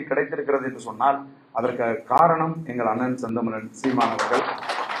மக்கள் மத்தியில் கிடைத்திருக்கிறது என்று சொன்னால் அதற்கு காரணம் எங்கள் அண்ணன் செந்தமிழன் சீமான் அவர்கள்.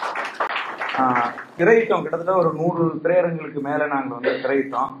 திரையிட்டோம், கிட்டத்தட்ட ஒரு 100 திரையரங்குகளுக்கு மேல நாங்கள் வந்து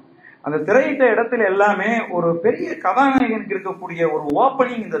திரையிட்டோம். அந்த திரையிட்ட இடத்துல எல்லாமே ஒரு பெரிய கதாநாயகனுக்கு இருக்கக்கூடிய ஒரு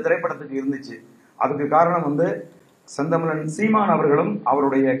ஓப்பனிங் இந்த திரைப்படத்துக்கு இருந்துச்சு. அதுக்கு காரணம் வந்து செந்தமிழன் சீமான் அவர்களும்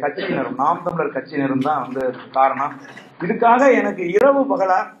அவருடைய கட்சியினரும், நாம் தமிழர் கட்சியினரும் தான் வந்து காரணம். இதுக்காக எனக்கு இரவு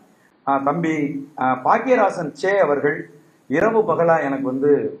பகலா தம்பி பாக்கியராசன் சே அவர்கள் இரவு பகலா எனக்கு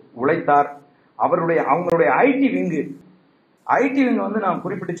வந்து உழைத்தார். அவங்களுடைய ஐடி விங்கு வந்து நான்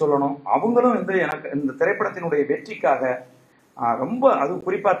குறிப்பிட்டு சொல்லணும், அவங்களும் வந்து எனக்கு இந்த திரைப்படத்தினுடைய வெற்றிக்காக ரொம்ப, அது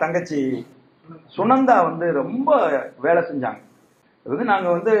குறிப்பா தங்கச்சி சுனந்தா வந்து ரொம்ப வேலை செஞ்சாங்க. அது வந்து நாங்க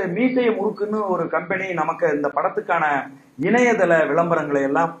வந்து மீசைய முறுக்குன்னு ஒரு கம்பெனி நமக்கு இந்த படத்துக்கான இணையதள விளம்பரங்களை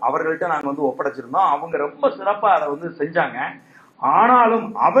எல்லாம் அவர்கள்ட்ட நாங்க வந்து ஒப்படைச்சிருந்தோம். அவங்க ரொம்ப சிறப்பா அதை வந்து செஞ்சாங்க. ஆனாலும்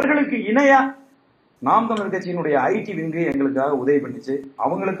அவர்களுக்கு இணையா நாம் தமிழர் கட்சியினுடைய ஐடி விங்கு எங்களுக்காக உதவி பண்ணிச்சு.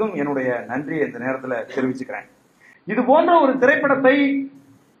 அவங்களுக்கும் என்னுடைய நன்றியை இந்த நேரத்துல தெரிவிச்சுக்கிறேன். இது போன்ற ஒரு திரைப்படத்தை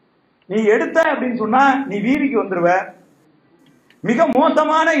நீ எடுத்த அப்படின்னு சொன்னா நீ வீதிக்கு வந்துருவ, மிக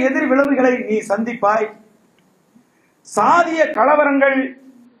மோசமான எதிர் விளைவுகளை நீ சந்திப்பாய், சாதிய கலவரங்கள்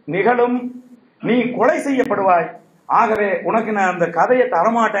நிகழும், நீ கொலை செய்யப்படுவாய். ஆகவே உனக்கு நான் அந்த கதையை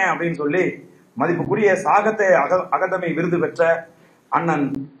தரமாட்டேன் அப்படின்னு சொல்லி மதிப்புக்குரிய சாகித்ய அகாதமி விருது பெற்ற அண்ணன்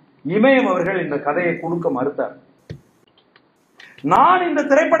இமயம் அவர்கள் இந்த கதையை கொடுக்க மறுத்தார். நான் இந்த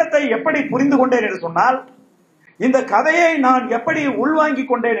திரைப்படத்தை எப்படி புரிந்து கொண்டேன் என்று சொன்னால், இந்த கதையை நான் எப்படி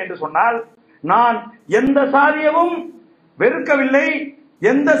உள்வாங்கிக் கொண்டேன் என்று சொன்னால், நான் எந்த சாதியவும் வெறுக்கவில்லை,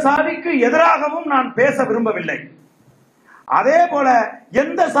 எந்த சாதிக்கு எதிராகவும் நான் பேச விரும்பவில்லை, அதே போல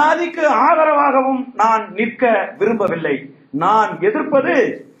எந்த சாதிக்கு ஆதரவாகவும் நான் நிற்க விரும்பவில்லை. நான் எதிர்ப்பது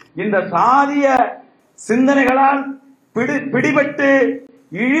இந்த சாதிய சிந்தனைகளால் பிடிபட்டு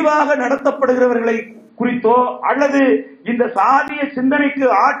இழிவாக நடத்தப்படுகிறவர்களை குறித்தோ அல்லது இந்த சாதிய சிந்தனைக்கு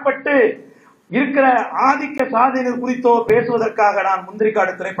ஆட்பட்டு இருக்கிற ஆதிக்க சாதியினர் குறித்தோ பேசுவதற்காக நான்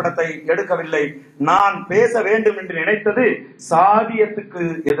முந்திரிக்காடு திரைப்படத்தை எடுக்கவில்லை. நான் பேச வேண்டும் என்று நினைத்தது சாதியத்துக்கு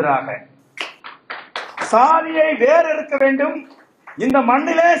எதிராக, சாதியை வேறறுக்க வேண்டும். இந்த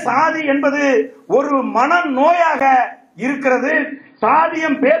மண்ணிலே சாதி என்பது ஒரு மனநோயாக இருக்கிறது.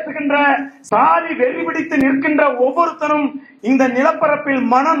 சாதியம் பேசுகின்ற, சாதி வெறி பிடித்து நிற்கின்ற ஒவ்வொருத்தரும் இந்த நிலப்பரப்பில்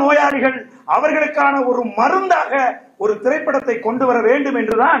மனநோயாளிகள். அவர்களுக்கான ஒரு மருந்தாக ஒரு திரைப்படத்தை கொண்டு வர வேண்டும்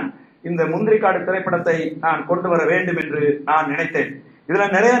என்றுதான் இந்த முந்திரிக்காடு திரைப்படத்தை நான் கொண்டு வர வேண்டும் என்று நான் நினைத்தேன். இதுல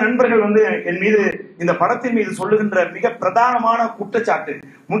நிறைய நண்பர்கள் வந்து என் மீது, இந்த படத்தின் மீது சொல்லுகின்ற மிக பிரதானமான குற்றச்சாட்டு,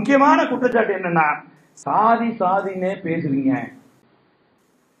 முக்கியமான குற்றச்சாட்டு என்னன்னா, சாதி சாதினே பேசுறீங்க,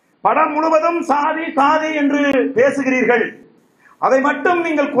 படம் முழுவதும் சாதி சாதி என்று பேசுகிறீர்கள், அதை மட்டும்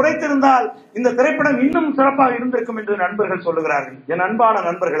நீங்கள் குறைத்திருந்தால் இந்த திரைப்படம் இன்னும் சிறப்பாக இருந்திருக்கும் என்று நண்பர்கள் சொல்லுகிறார்கள். என் அன்பான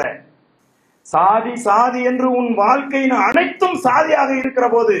நண்பர்களே, சாதி சாதி என்று உன் வாழ்க்கையின் அனைத்தும் சாதியாக இருக்கிற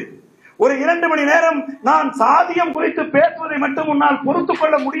போது ஒரு 2 மணி நேரம் நான் சாதியம் குறித்து பேசுவதை மட்டும் உன்னால் பொறுத்துக்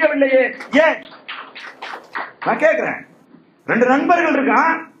கொள்ள முடியவில்லையே, ஏன்? நான் கேட்கிறேன். 2 நண்பர்கள்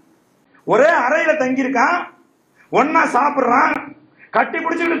இருக்கான், ஒரே அறையில தங்கி இருக்கான், ஒன்னா சாப்பிடுறான், கட்டி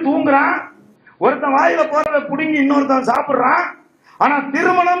பிடிச்சிட்டு தூங்குறான், ஒருத்தன் வாயில போறத புடுங்கி இன்னொருத்தன் சாப்பிடுறான். ஆனா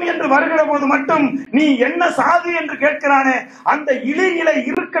திருமணம் என்று வருகிற போது மட்டும் நீ என்ன சாதி என்று கேட்கிறானே, அந்த இலையில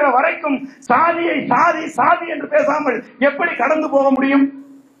இருக்கிற வரைக்கும் சாதியை சாதி சாதி என்று பேசாமல் எப்படி கடந்து போக முடியும்?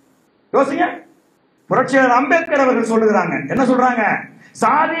 யோசிங்க. புரட்சியாளர் அம்பேத்கர் அவர்கள் சொல்லுகிறாங்க, என்ன சொல்றாங்க?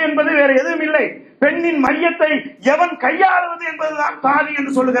 சாதி என்பது வேற எதுவும் இல்லை, பெண்ணின் மையத்தை எவன் கையாளுவது என்பதுதான் சாதி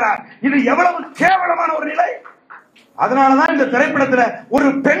என்று சொல்லுகிறார். இது எவ்வளவு கேவலமான ஒரு நிலை! அதனாலதான் இந்த திரைப்படத்துல ஒரு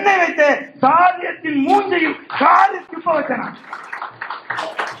பெண்ணை வைத்து சாதியத்தின் மூஞ்சையும் காரி துப்ப வைக்கிறான்.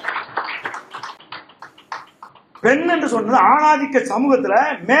 பெண் என்று சொன்னது ஆணாதிக்க சமூகத்துல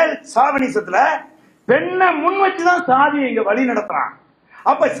மேல் சாவனிசத்துல பெண்ணை முன் வச்சுதான் சாதியை இங்க வழி நடத்துறான்.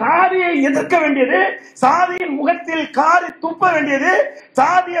 அப்ப சாதியை எதிர்க்க வேண்டியது, சாதியின் முகத்தில் காரி துப்ப வேண்டியது,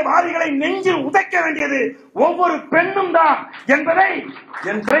 சாதியவாதிகளை நெஞ்சில் உதைக்க வேண்டியது ஒவ்வொரு பெண்ணும் தான் என்பதை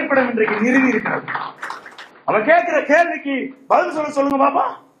என் திரைப்படம் இன்றைக்கு நிறுவி இருக்கிறது. அவ கேட்கிற கேள்விக்கு பதில் சொல்லுங்க பாப்பா.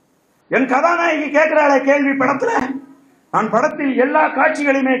 என் கதாநாயகி கேட்கிறாளே கேள்வி படத்துல, நான் படத்தில் எல்லா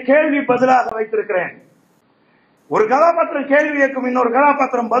காட்சிகளையுமே கேள்வி பதிலாக வைத்திருக்கிறேன். ஒரு கதாபாத்திரம் கேள்வி கேட்கும், இன்னொரு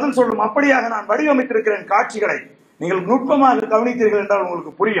கதாபாத்திரம் பதில் சொல்லும். அப்படியாக நான் வடிவமைத்திருக்கிறேன் காட்சிகளை. நீங்கள் நுட்பமாக கவனித்தீர்கள் என்றால்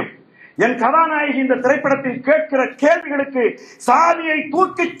உங்களுக்கு புரியும். என் கதாநாயகி இந்த திரைப்படத்தில் கேட்கிற கேள்விகளுக்கு சாதியை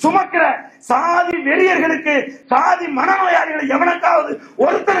தூக்கி சுமக்கிற சாதி வெறியர்களுக்கு, சாதி மனநோயாளிகளை எவனுக்காவது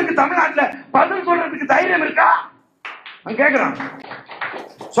ஒருத்தருக்கு தமிழ்நாட்டில் பதில் சொல்றதுக்கு தைரியம் இருக்கா? நான் கேட்கிறேன்,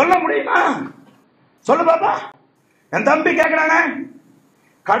 சொல்ல முடியுமா? சொல்லு பாப்பா. என் தம்பி கேட்கிறானே,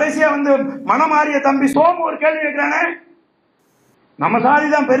 கடைசியா வந்து மனமாறிய தம்பி சோமு ஒரு கேள்வி கேட்கிறானே, நம்ம சாதி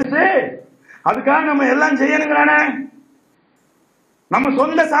தான் பெருசு, அதுக்காக நம்ம எல்லாம் செய்யணுங்கிறானே, நம்ம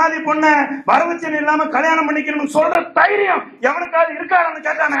சொந்த சாதி பொண்ண வரவச்சனை இல்லாம கல்யாணம் பண்ணிக்கணும் சொல்ற தைரியம் எவனுக்காவது இருக்காரான்னு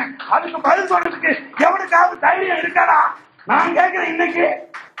கேட்டானே, அதுக்கு பதில் சொல்றதுக்கு எவனுக்காவது தைரியம் இருக்காரா? நான் கேட்கிறேன் இன்னைக்கு.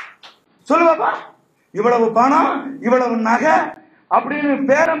 சொல்லுவாப்பா. இவ்வளவு பணம், இவ்வளவு நகை அப்படின்னு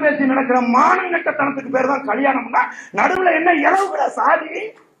பேரம் பேசி நடக்கிற மானங்கட்டத்தனத்துக்கு பேர் தான் கல்யாணம்னா, நடுவுல என்ன இளவுகிற சாதி?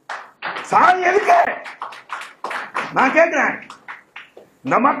 சாதி எதுக்கு? நான் கேட்கிறேன்.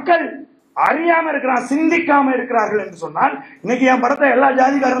 இந்த மக்கள் அறியாம இருக்கிறான், சிந்திக்காம இருக்கிறார்கள் என்று சொன்னால், இன்னைக்கு என் படத்தை எல்லா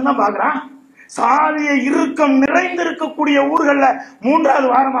ஜாதிக்காரரும் தான் பாக்குறான். சாதிய இறுக்கம் நிறைந்திருக்கக்கூடிய ஊர்கள்ல 3வது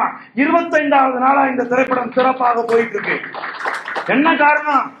வாரமா 25வது நாளா இந்த திரைப்படம் சிறப்பாக போயிட்டு இருக்கு. என்ன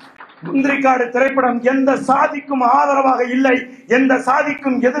காரணம்? முந்திரிக்காடு திரைப்படம் எந்த சாதிக்கும் ஆதரவாக இல்லை, எந்த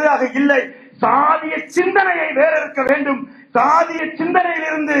சாதிக்கும் எதிராக இல்லை. சாதிய சிந்தனையை வேற இருக்க வேண்டும், சாதிய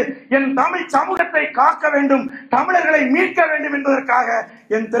சிந்தனையிலிருந்து என் தமிழ் சமூகத்தை காக்க வேண்டும், தமிழர்களை மீட்க வேண்டும் என்பதற்காக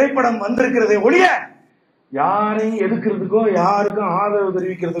என் திரைப்படம் வந்திருக்கிறதே ஒழிய யாரையும் எதிர்க்கிறதுக்கோ யாருக்கும் ஆதரவு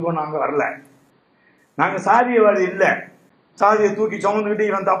தெரிவிக்கிறதுக்கோ நாங்க வரல. நாங்க சாதியவாதி இல்ல. சாதியை தூக்கி சுமந்துக்கிட்டு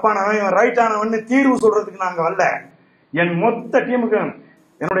இவன் தப்பானவன் இவன் ரைட்டானவன் தீர்வு சொல்றதுக்கு நாங்க வரல. என் மொத்த டீமுக்கு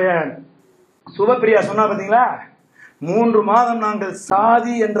என்னுடைய சுபப்பிரியா சொன்னா பாத்தீங்களா, 3 மாதம் நாங்கள்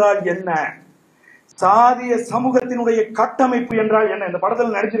சாதி என்றால் என்ன, சாதிய சமூகத்தினுடைய கட்டமைப்பு என்றால் என்ன. இந்த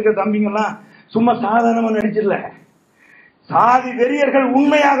படத்தில் நடிச்சிருக்க தம்பிங்கெல்லாம் சும்மா சாதாரணமா நடிச்சிடல. சாதி வெறியர்கள்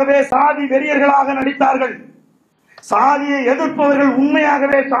உண்மையாகவே சாதி வெறியர்களாக நடித்தார்கள். சாதியை எதிர்ப்பவர்கள்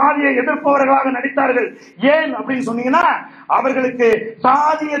உண்மையாகவே சாதியை எதிர்ப்பவர்களாக நடித்தார்கள். ஏன் அப்படின்னு சொன்னீங்கன்னா, அவர்களுக்கு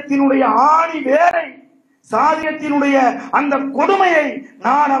சாதியத்தினுடைய ஆணி வேரை, சாதியத்தினுடைய அந்த கொடுமையை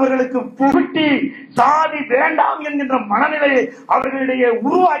நான் அவர்களுக்கு புகட்டி சாதி வேண்டாம் என்கின்ற மனநிலையை அவர்களிடையே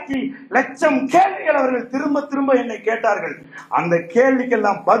உருவாக்கி லட்சம் கேள்விகள் அவர்கள் திரும்ப திரும்ப என்னை கேட்டார்கள். அந்த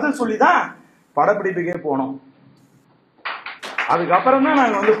கேள்விக்கெல்லாம் பதில் சொல்லிதான் படப்பிடிப்புக்கே போனோம். அதுக்கப்புறம் தான்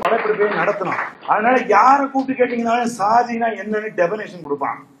நாங்க வந்து படப்பிடிப்பை நடத்தினோம். அதனால யாரை கூப்பிட்டு கேட்டீங்கன்னாலும் சாதினா என்னன்னு டெபினேஷன்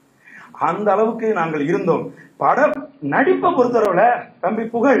கொடுப்பான். அந்த அளவுக்கு நாங்கள் இருந்தோம். பட நடிப்பை பொறுத்தளவுல தம்பி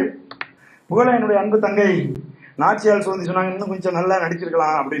புகழ என்னுடைய அன்பு தங்கை நாச்சியால் சொல்லி சொன்னாங்க, இன்னும் கொஞ்சம் நல்லா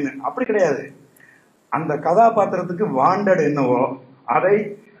நடிச்சிருக்கலாம் அப்படின்னு. அப்படி கிடையாது. அந்த கதாபாத்திரத்துக்கு வாண்டட் என்னவோ அதை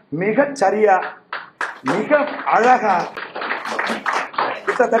மிக சரியா மிக அழகா,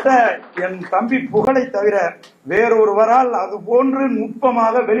 கிட்டத்தட்ட என் தம்பி புகழை தவிர வேறொருவரால் அது போன்று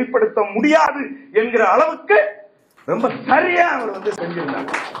நுட்பமாக வெளிப்படுத்த முடியாது என்கிற அளவுக்கு ரொம்ப சரியா அவர் வந்து செஞ்சிருந்தார்.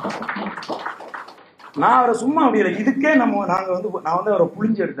 நான் அவரை சும்மா அப்படி இல்லை, இதுக்கே நான் வந்து அவரை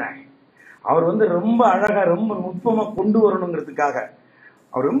புளிஞ்சு எடுத்தேன். அவர் வந்து ரொம்ப அழகா ரொம்ப நுட்பமா கொண்டு வரணுங்கிறதுக்காக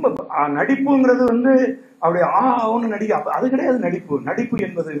அவர் ரொம்ப நடிப்புங்கிறது வந்து அவருடைய ஒன்று நடிக்க அது கிடையாது. நடிப்பு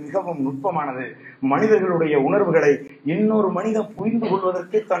என்பது மிகவும் நுட்பமானது. மனிதர்களுடைய உணர்வுகளை இன்னொரு மனிதன் புரிந்து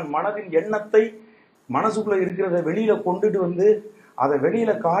கொள்வதற்கு தன் மனதின் எண்ணத்தை மனசுக்குள்ள இருக்கிறத வெளியில கொண்டுட்டு வந்து அதை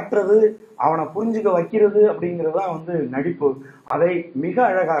வெளியில காட்டுறது, அவனை புரிஞ்சுக்க வைக்கிறது அப்படிங்கிறதுதான் வந்து நடிப்பு. அதை மிக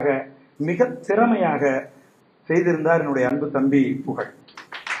அழகாக மிக திறமையாக செய்திருந்தார் என்னுடைய அன்பு தம்பி புகழ்.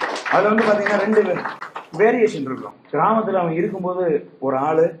 அதுல வந்து பாத்தீங்கன்னா 2 வேரியேஷன் இருக்கும். கிராமத்துல அவன் இருக்கும்போது ஒரு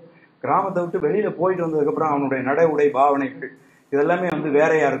ஆளு, கிராமத்தை விட்டு வெளியில போயிட்டு வந்ததுக்கு அப்புறம் அவனுடைய நடை உடை பாவனைகள் இதெல்லாமே வந்து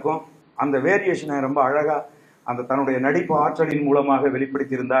வேறையா இருக்கும். அந்த வேரியேஷனை ரொம்ப அழகா அந்த தன்னுடைய நடிப்பு ஆற்றலின் மூலமாக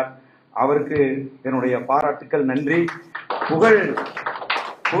வெளிப்படுத்தியிருந்தார். அவருக்கு என்னுடைய பாராட்டுக்கள், நன்றி.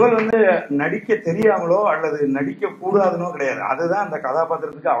 புகழ் வந்து நடிக்க தெரியாமலோ அல்லது நடிக்க கூடாதுனோ கிடையாது. அதுதான் அந்த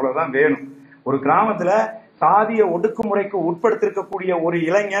கதாபாத்திரத்துக்கு அவ்வளவுதான் வேணும். ஒரு கிராமத்துல சாதிய ஒடுக்குமுறைக்கு உட்படுத்திருக்கக்கூடிய ஒரு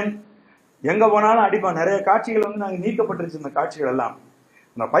இளைஞன் எங்க போனாலும் அடிப்பான். நிறைய காட்சிகள் வந்து நாங்க நீக்கப்பட்டிருச்சு. இந்த காட்சிகள் எல்லாம்,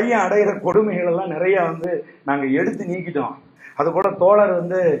 இந்த பையன் அடைகிற கொடுமைகள் எல்லாம் நிறைய வந்து நாங்க எடுத்து நீக்கிட்டோம். அது போல தோழர்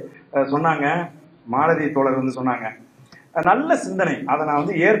வந்து சொன்னாங்க, மாலதி தோழர் வந்து சொன்னாங்க, நல்ல சிந்தனை, அதை நான்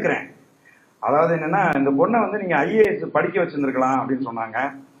வந்து ஏற்கிறேன். அதாவது என்னன்னா, இந்த பொண்ணை வந்து நீங்க ஐஏஎஸ் படிக்க வச்சிருந்திருக்கலாம் அப்படின்னு சொன்னாங்க.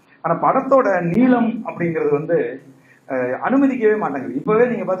 ஆனா படத்தோட நீளம் அப்படிங்கிறது வந்து அனுமதிக்கவே மாட்டாங்க. இப்பவே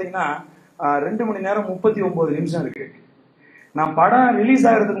நீங்க பாத்தீங்கன்னா 2 மணி நேரம் 39 நிமிஷம் இருக்கு. நான் படம் ரிலீஸ்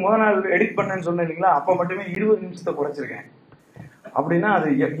ஆகிறதுக்கு முதல் நாள் எடிட் பண்ணேன்னு சொன்னேன் இல்லைங்களா, அப்ப மட்டுமே 20 நிமிஷத்தை குறைச்சிருக்கேன். அப்படின்னா அது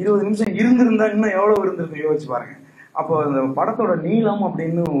 20 நிமிஷம் இருந்திருந்தா இன்னும் எவ்வளவு இருந்திருக்கு யோசிச்சு பாருங்க. அப்போ அந்த படத்தோட நீளம்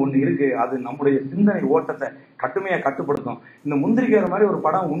அப்படின்னு ஒண்ணு இருக்கு. அது நம்முடைய சிந்தனை ஓட்டத்தை கட்டுமையா கட்டுப்படுத்தும். இந்த முந்திரிக்கிற மாதிரி ஒரு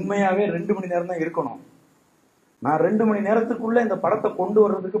படம் உண்மையாவே 2 மணி நேரம் தான் இருக்கணும். நான் 2 மணி நேரத்துக்குள்ள இந்த படத்தை கொண்டு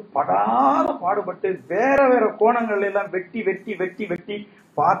வர்றதுக்கு படாத பாடுபட்டு வேற வேற கோணங்கள்ல எல்லாம் வெட்டி வெட்டி வெட்டி வெட்டி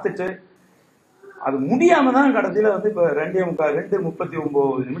பார்த்துட்டு அது முடியாம தான் கடைசியில வந்து இப்ப 2:39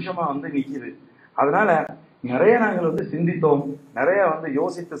 நிமிஷமா வந்து நிக்குது. அதனால நிறைய நாங்கள் வந்து சிந்தித்தோம், நிறைய வந்து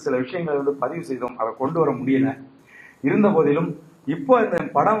யோசித்து சில விஷயங்களை வந்து பதிவு செய்தோம். அதை கொண்டு வர முடியல. இருந்த போதிலும் இப்போ இந்த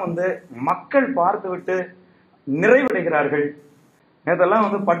படம் வந்து மக்கள் பார்த்து விட்டு நிறைவடைகிறார்கள். நேற்றெல்லாம்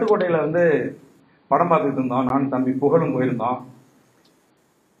வந்து பட்டுக்கோட்டையில வந்து படம் பார்த்துட்டு இருந்தோம். நான் தம்பி புகழும் போயிருந்தோம்.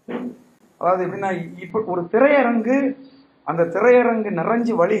 அதாவது எப்படின்னா, இப்ப ஒரு திரையரங்கு, அந்த திரையரங்கு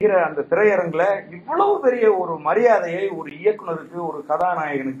நிறைஞ்சு வழிகிற அந்த திரையரங்குல இவ்வளவு பெரிய ஒரு மரியாதையை ஒரு இயக்குனருக்கு, ஒரு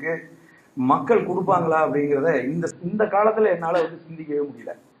கதாநாயகனுக்கு மக்கள் கொடுப்பாங்களா அப்படிங்கிறத இந்த காலத்துல என்னால வந்து சிந்திக்கவே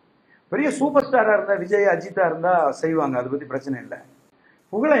முடியல. பெரிய சூப்பர் ஸ்டாரா இருந்தா, விஜய் அஜித்தா இருந்தா செய்வாங்க, அதை பத்தி பிரச்சனை இல்லை.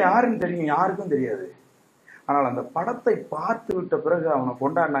 புகழை யாருன்னு தெரியும்? யாருக்கும் தெரியாது. ஆனால் அந்த படத்தை பார்த்து விட்ட பிறகு அவனை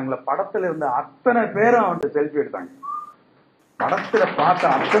கொண்டாடினாங்களே, படத்துல இருந்த அத்தனை பேரும் அவன்கிட்ட செல்ஃபி எடுத்தாங்க. படத்துல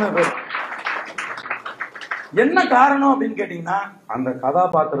பார்த்த அத்தனை பேர். என்ன காரணம் அப்படின்னு கேட்டீங்கன்னா, அந்த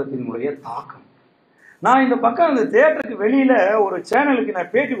கதாபாத்திரத்தினுடைய தாக்கம். நான் இந்த பக்கம் அந்த தியேட்டருக்கு வெளியில ஒரு சேனலுக்கு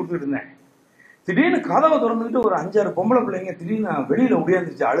நான் பேட்டி கொடுத்துட்டு இருந்தேன். திடீர்னு கதவை திறந்துக்கிட்டு ஒரு 5-6 பொம்பளை பிள்ளைங்க திடீர்னு வெளியில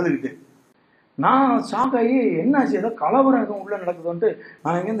உடையாந்துருச்சு அழுதுகிட்டு. நான் ஷாக் ஆகி, என்னாச்சு, ஏதோ கலவரம் எதுவும் உள்ள நடக்குதுன்ட்டு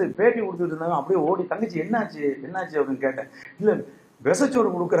நான் இங்கேருந்து பேட்டி கொடுத்துட்டு இருந்தாங்க. அப்படியே ஓடி, தங்கச்சி என்னாச்சு அப்படின்னு கேட்டேன். இல்ல, விஷச்சோறு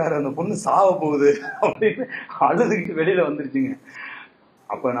கொடுக்குறாரு, அந்த பொண்ணு சாவ போகுது அப்படின்னு அழுதுகிட்டு வெளியில வந்துருச்சுங்க.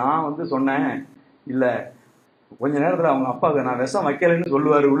 அப்ப நான் வந்து சொன்னேன், இல்ல கொஞ்ச நேரத்துல அவங்க அப்பாவுக்கு நான் விஷம் வைக்கலன்னு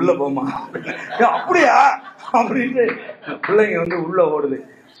சொல்லுவாரு, உள்ள போமா. அப்படியா அப்படின்ட்டு பிள்ளைங்க வந்து உள்ள ஓடுது.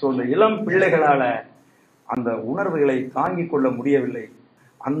 ஸோ இந்த இளம் பிள்ளைகளால அந்த உணர்வுகளை தாங்கிக் கொள்ள முடியவில்லை.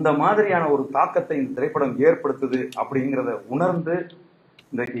 அந்த மாதிரியான ஒரு தாக்கத்தை இந்த திரைப்படம் ஏற்படுத்துது அப்படிங்கிறத உணர்ந்து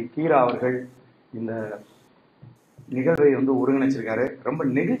இன்றைக்கு கீரா அவர்கள் இந்த நிகழ்வை வந்து ஒருங்கிணைச்சிருக்காரு. ரொம்ப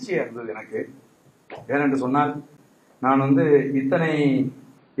நெகிழ்ச்சியா இருந்தது எனக்கு. ஏனென்று சொன்னால், நான் வந்து இத்தனை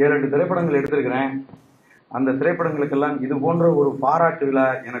 7-8 திரைப்படங்கள் எடுத்திருக்கிறேன். அந்த திரைப்படங்களுக்கெல்லாம் இது போன்ற ஒரு பாராட்டு விழா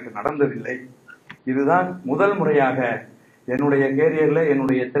எனக்கு நடந்ததில்லை. இதுதான் முதல் முறையாக என்னுடைய கேரியர்ல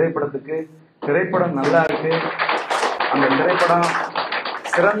என்னுடைய திரைப்படத்துக்கு, திரைப்படம் நல்லா இருக்கு, அந்த திரைப்படம்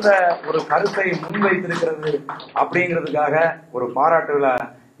சிறந்த ஒரு கருத்தை முன்வைத்திருக்கிறது அப்படிங்கிறதுக்காக ஒரு பாராட்டு விழா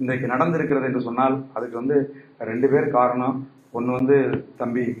இன்றைக்கு நடந்திருக்கிறது என்று சொன்னால், அதுக்கு வந்து 2 பேர் காரணம். ஒன்று வந்து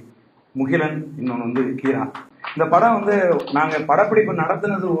தம்பி முகிலன், இன்னொன்று வந்து கீரா. இந்த படம் வந்து நாங்க படப்பிடிப்பு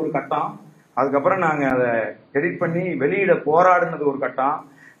நடத்தினது ஒரு கட்டம், அதுக்கப்புறம் நாங்க அதை எடிட் பண்ணி வெளியிட போராடினது ஒரு கட்டம்,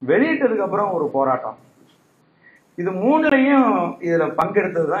 வெளியிட்டதுக்கு அப்புறம் ஒரு போராட்டம். இது 3லையும் இதுல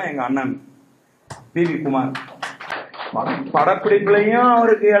பங்கெடுத்தது தான் எங்க அண்ணன் பி.வி. குமார். படப்பிடிப்புலையும்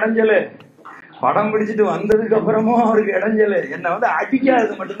அவருக்கு இடைஞ்சலு, படம் பிடிச்சிட்டு வந்ததுக்கு அப்புறமும் அவருக்கு இடைஞ்சலு. என்ன வந்து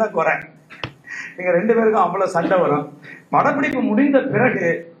அடிக்காதது மட்டும்தான் குறை. எங்க 2 பேருக்கும் அவ்வளவு சண்டை வரும். படப்பிடிப்பு முடிந்த பிறகு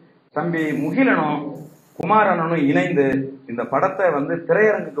தம்பி முகிலனும் குமாரனும் இணைந்து இந்த படத்தை வந்து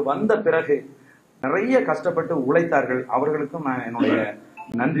திரையரங்குக்கு வந்த பிறகு நிறைய கஷ்டப்பட்டு உழைத்தார்கள். அவர்களுக்கும் நான் என்னுடைய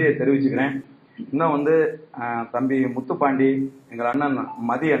நன்றியை தெரிவிச்சுக்கிறேன். இன்னும் வந்து தம்பி முத்துப்பாண்டி, எங்கள் அண்ணன்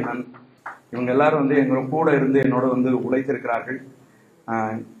மதி அண்ணன், இவங்க எல்லாரும் வந்து எங்களோட கூட இருந்து என்னோட வந்து உழைத்திருக்கிறார்கள்.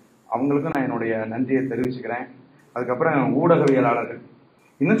 அவங்களுக்கும் நான் என்னுடைய நன்றியை தெரிவிச்சுக்கிறேன். அதுக்கப்புறம் ஊடகவியலாளர்கள்.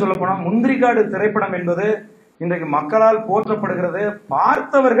 இன்னும் சொல்ல போனா, முந்திரிக்காடு திரைப்படம் என்பது இன்றைக்கு மக்களால் போற்றப்படுகிறது.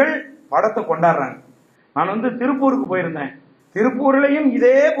 பார்த்தவர்கள் படத்தை கொண்டாடுறாங்க. நான் வந்து திருப்பூருக்கு போயிருந்தேன். திருப்பூரிலையும்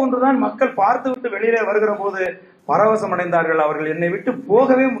இதே போன்றுதான் மக்கள் பார்த்து விட்டு வெளியில வருகிற போது பரவசம் அடைந்தார்கள். அவர்கள் என்னை விட்டு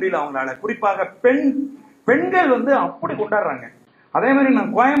போகவே முடியல அவங்களால. குறிப்பாக பெண்கள் வந்து அப்படி கொண்டாடுறாங்க. அதே மாதிரி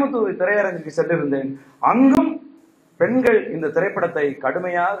நான் கோயம்புத்தூர் திரையரங்குக்கு சென்றிருந்தேன். அங்கும் பெண்கள் இந்த திரைப்படத்தை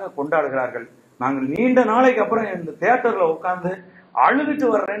கடுமையாக கொண்டாடுகிறார்கள். நாங்கள் நீண்ட நாளைக்கு அப்புறம் இந்த தியேட்டர்ல உட்கார்ந்து அழுதுட்டு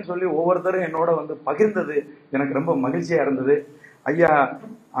வர்றேன்னு சொல்லி ஒவ்வொருத்தரும் என்னோட வந்து பகிர்ந்தது எனக்கு ரொம்ப மகிழ்ச்சியா இருந்தது. ஐயா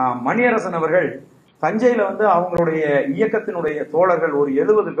மணியரசன் அவர்கள் தஞ்சையில வந்து அவங்களுடைய இயக்கத்தினுடைய தோழர்கள் ஒரு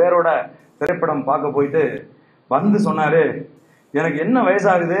 70 பேரோட திரைப்படம் பார்க்க போயிட்டு வந்து சொன்னாரு, எனக்கு என்ன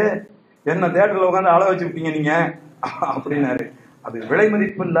வயசாகுது, என்ன தியேட்டர்ல உட்காந்து அழ வச்சுக்கிட்டீங்க நீங்க அப்படின்னாரு. அது விலை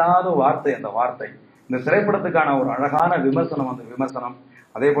மதிப்பு இல்லாத வார்த்தை. அந்த வார்த்தை இந்த திரைப்படத்துக்கான ஒரு அழகான விமர்சனம். அந்த விமர்சனம்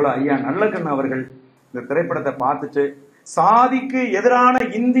அதே போல ஐயா நல்லக்கண்ணு அவர்கள் இந்த திரைப்படத்தை பார்த்துட்டு, சாதிக்கு எதிரான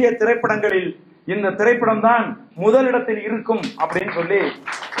இந்திய திரைப்படங்களில் இந்த திரைப்படம் தான் முதலிடத்தில் இருக்கும் அப்படின்னு சொல்லி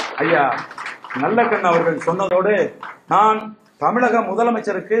ஐயா நல்லக்கண்ணு அவர்கள் சொன்னதோடு, நான் தமிழக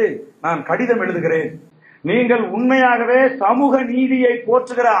முதலமைச்சருக்கு நான் கடிதம் எழுதுகிறேன். நீங்கள் உண்மையாகவே சமூக நீதியை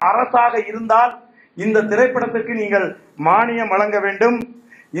போற்றுகிற அரசாக இருந்தால் இந்த திரைப்படத்துக்கு நீங்கள் மானியம் வழங்க வேண்டும்.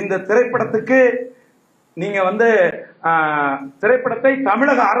 இந்த திரைப்படத்துக்கு நீங்க வந்து திரைப்படத்தை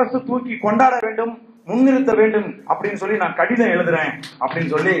தமிழக அரசு தூக்கி கொண்டாட வேண்டும், முன்னிறுத்த வேண்டும் அப்படின்னு சொல்லி நான் கடிதம் எழுதுறேன்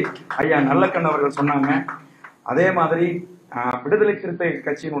அப்படின்னு சொல்லி ஐயா நல்லக்கண்ணு அவர்கள் சொன்னாங்க. அதே மாதிரி விடுதலை சிறுத்தை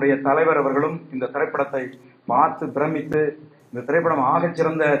கட்சியினுடைய தலைவர் அவர்களும் இந்த திரைப்படத்தை பார்த்து பிரமித்து, இந்த திரைப்படம் ஆகச்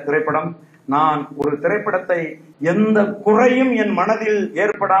சிறந்த திரைப்படம், நான் ஒரு திரைப்படத்தை எந்த குறையும் என் மனதில்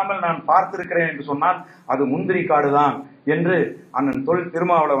ஏற்படாமல் நான் பார்த்திருக்கிறேன் என்று சொன்னால் அது முந்திரி காடுதான் என்று அண்ணன் தொல்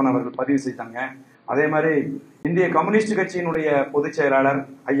திருமாவளவன் அவர்கள் பதிவு செய்தாங்க. அதே மாதிரி இந்திய கம்யூனிஸ்ட் கட்சியினுடைய பொதுச் செயலாளர்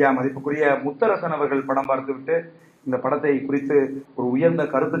ஐயா மதிப்புக்குரிய முத்தரசன் அவர்கள் படம் பார்த்துவிட்டு இந்த படத்தை குறித்து ஒரு உயர்ந்த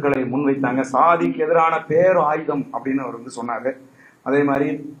கருத்துக்களை முன்வைத்தாங்க. சாதிக்கு எதிரான பேர் ஆயுதம் அப்படின்னு அவர் வந்து சொன்னாங்க. அதே மாதிரி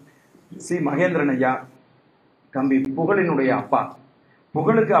சி மகேந்திரன் ஐயா, தம்பி புகழினுடைய அப்பா,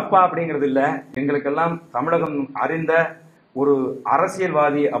 புகழுக்கு அப்பா அப்படிங்கிறது இல்ல, எங்களுக்கெல்லாம் தமிழகம் அறிந்த ஒரு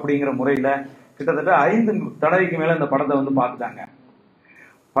அரசியல்வாதி அப்படிங்கிற முறையில கிட்டத்தட்ட 5 தடவைக்கு மேல இந்த படத்தை வந்து பார்த்துட்டாங்க.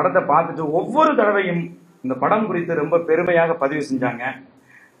 படத்தை பார்த்துட்டு ஒவ்வொரு தடவையும் இந்த படம் குறித்து ரொம்ப பெருமையாக பதிவு செஞ்சாங்க.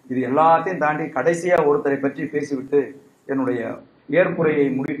 இது எல்லாத்தையும் தாண்டி கடைசியா ஒருத்தரை பற்றி பேசிவிட்டு என்னுடைய ஏற்புரையை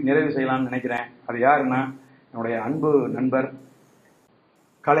நிறைவு செய்யலாம்னு நினைக்கிறேன். அது யாருன்னா என்னுடைய அன்பு நண்பர்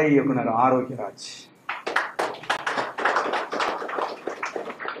கலை இயக்குனர் ஆரோக்கியராஜ்.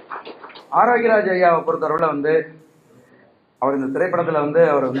 ஆரோக்கியராஜ் ஐயாவை பொறுத்தவரை வந்து அவர் இந்த திரைப்படத்துல வந்து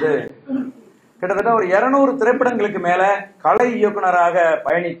அவர் வந்து கிட்டத்தட்ட ஒரு 200 திரைப்படங்களுக்கு மேல கலை இயக்குனராக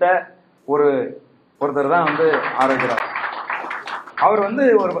பயணித்த ஒருத்தர் தான் வந்து ஆரோக்கியராஜ். அவர் வந்து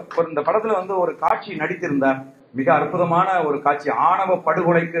இந்த படத்துல வந்து ஒரு காட்சி நடித்திருந்தார். மிக அற்புதமான ஒரு காட்சி. ஆணவ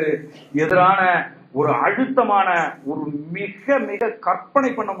படுகொலைக்கு எதிரான ஒரு அழுத்தமான ஒரு மிக மிக கற்பனை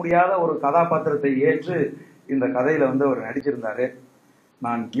பண்ண முடியாத ஒரு கதாபாத்திரத்தை ஏற்று இந்த கதையில வந்து அவர் நடிச்சிருந்தாரு.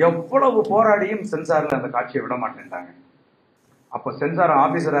 நான் எவ்வளவு போராடியும் சென்சார்ல அந்த காட்சியை விட மாட்டேன்ட்டாங்க. அப்ப சென்சார்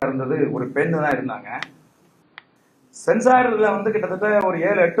ஆபீசரா இருந்தது ஒரு பெண்ணு தான் இருந்தாங்க. சென்சார்ல வந்து கிட்டத்தட்ட ஒரு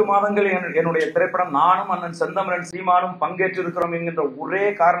 7-8 மாதங்கள் என்னுடைய திரைப்படம் நானும் அண்ணன் செந்தமிழன் சீமானும் பங்கேற்று இருக்கிறோம் என்கின்ற ஒரே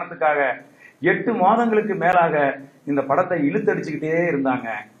காரணத்துக்காக 8 மாதங்களுக்கு மேலாக இந்த படத்தை இழுத்தடிச்சுக்கிட்டே இருந்தாங்க.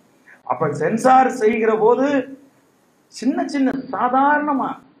 அப்ப சென்சார் செய்கிற போது சின்ன சின்ன சாதாரணமா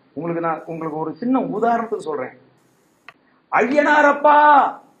உங்களுக்கு ஒரு சின்ன உதாரணத்துக்கு சொல்றேன். ஐயனாரப்பா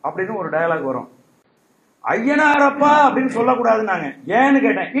அப்படின்னு ஒரு டயலாக் வரும். ஐயனாரப்பா அப்படின்னு சொல்லக்கூடாதுன்னாங்க. ஏன்னு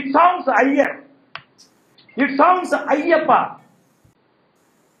கேட்டேன். It sounds Iyer, it sounds Ayyappa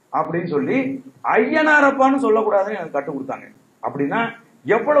அப்படின்னு சொல்லி ஐயனாரப்பான்னு சொல்லக்கூடாதுன்னு எனக்கு கற்றுக் கொடுத்தாங்க. அப்படின்னா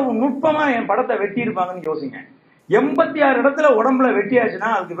எவ்வளவு நுட்பமா என் படத்தை வெட்டி இருப்பாங்கன்னு யோசிங்க. 86 இடத்துல உடம்புல வெட்டியாச்சுன்னா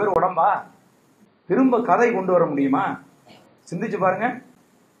அதுக்கு பேர் உடம்பா? திரும்ப கதை கொண்டு வர முடியுமா? சிந்திச்சு பாருங்க.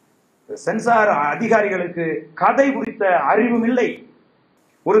 சென்சார் அதிகாரிகளுக்கு கதை குறித்த அறிவும் இல்லை,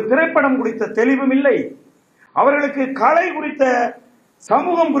 ஒரு திரைப்படம் குறித்த தெளிவும் இல்லை, அவர்களுக்கு கலை குறித்த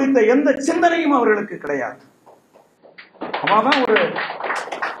சமூகம் குறித்த எந்த சிந்தனையும் அவர்களுக்கு கிடையாது.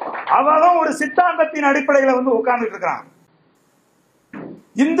 அவன் ஒரு சித்தாந்தத்தின் அடிப்படையில வந்து உட்கார்ந்துட்டு இருக்கிறான்.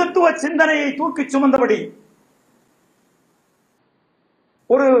 இந்துத்துவ சிந்தனையை தூக்கி சுமந்தபடி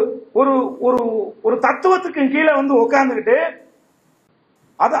ஒரு ஒரு ஒரு ஒரு தத்துவத்துக்கு கீழே வந்து உட்கார்ந்துகிட்டு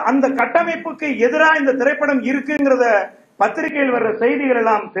அந்த கட்டமைப்புக்கு எதிராக இந்த திரைப்படம் இருக்குங்கிறத பத்திரிகையில் வர்ற செய்திகள்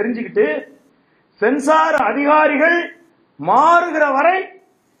எல்லாம் தெரிஞ்சுக்கிட்டு சென்சார் அதிகாரிகள் மாறுகிற வரை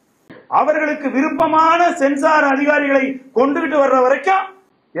அவர்களுக்கு விருப்பமான சென்சார் அதிகாரிகளை கொண்டுகிட்டு வர்ற வரைக்கும்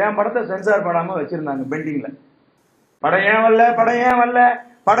என் படத்தை சென்சார் படாம வச்சிருந்தாங்க பெண்டிங்ல. படம் ஏன் வரல, படம் ஏன் வரல,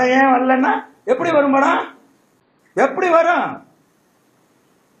 படம் ஏன் வரலன்னா எப்படி வரும் படம்? எப்படி வரும்?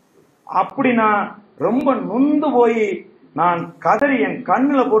 அப்படி நான் ரொம்ப நொந்து போய் நான் கதறி என்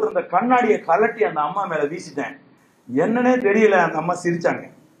கண்ணுல போட்டிருந்த கண்ணாடியை கலட்டி அந்த அம்மா மேல வீசிட்டேன். என்னன்னே தெரியல. அந்த அம்மா சிரிச்சாங்க.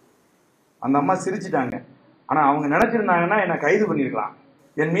 அந்த அம்மா சிரிச்சுட்டாங்க. ஆனா அவங்க நினைச்சிருந்தாங்கன்னா என்ன கைது பண்ணிருக்கலாம்,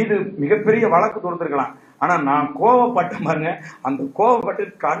 என் மீது மிகப்பெரிய வழக்கு தொடுத்திருக்கலாம். ஆனா நான் கோவப்பட்ட பாருங்க, அந்த கோவப்பட்டு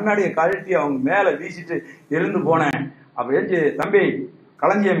கண்ணாடியை கழட்டி அவங்க மேல வீசிட்டு எழுந்து போனேன். அப்ப ஏச்சு தம்பி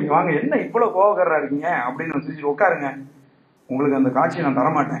களஞ்சியம் வாங்க, என்ன இவ்வளவு கோவக்காரரா இருக்கீங்க அப்படின்னு சிரிச்சு உட்காருங்க, உங்களுக்கு அந்த காட்சியை நான்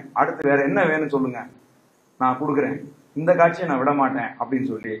தரமாட்டேன், அடுத்து வேற என்ன வேணும்னு சொல்லுங்க, நான் கொடுக்குறேன், இந்த காட்சியை நான் விட மாட்டேன் அப்படின்னு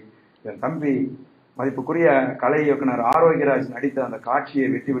சொல்லி என் தம்பி மதிப்புக்குரிய கலை இயக்குனர் ஆரோக்கியராஜ் நடித்த அந்த காட்சியை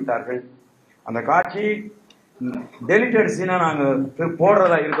வெட்டி விட்டார்கள். அந்த காட்சி டெலிட்டட் சீனா நாங்க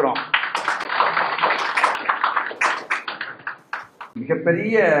போடுறதா இருக்கிறோம்.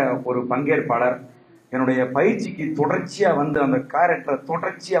 மிகப்பெரிய ஒரு பங்கேற்பாளர் என்னுடைய பயிற்சிக்கு தொடர்ச்சியா வந்து அந்த கேரக்டரை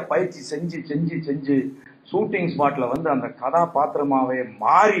தொடர்ச்சியா பயிற்சி செஞ்சு செஞ்சு செஞ்சு ஷூட்டிங் ஸ்பாட்ல வந்து அந்த கதாபாத்திரமாவே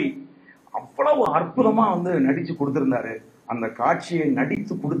மாறி அவ்வளவு அற்புதமா வந்து நடிச்சு கொடுத்திருந்தாரு. அந்த காட்சியை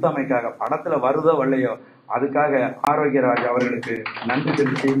நடித்து கொடுத்தமைக்காக, படத்துல வருதோ வரலையோ அதுக்காக ஆரோக்கியராஜ் அவர்களுக்கு நன்றி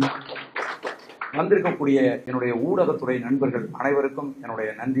தெரிவித்து, வந்திருக்கக்கூடிய என்னுடைய ஊடகத்துறை நண்பர்கள் அனைவருக்கும் என்னுடைய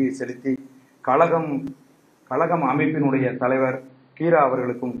நன்றியை செலுத்தி, கலகம் அமைப்பினுடைய தலைவர் கீரா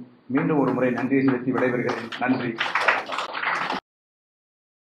அவர்களுக்கும் மீண்டும் ஒரு முறை நன்றியை செலுத்தி விடைபெறுகிறேன். நன்றி.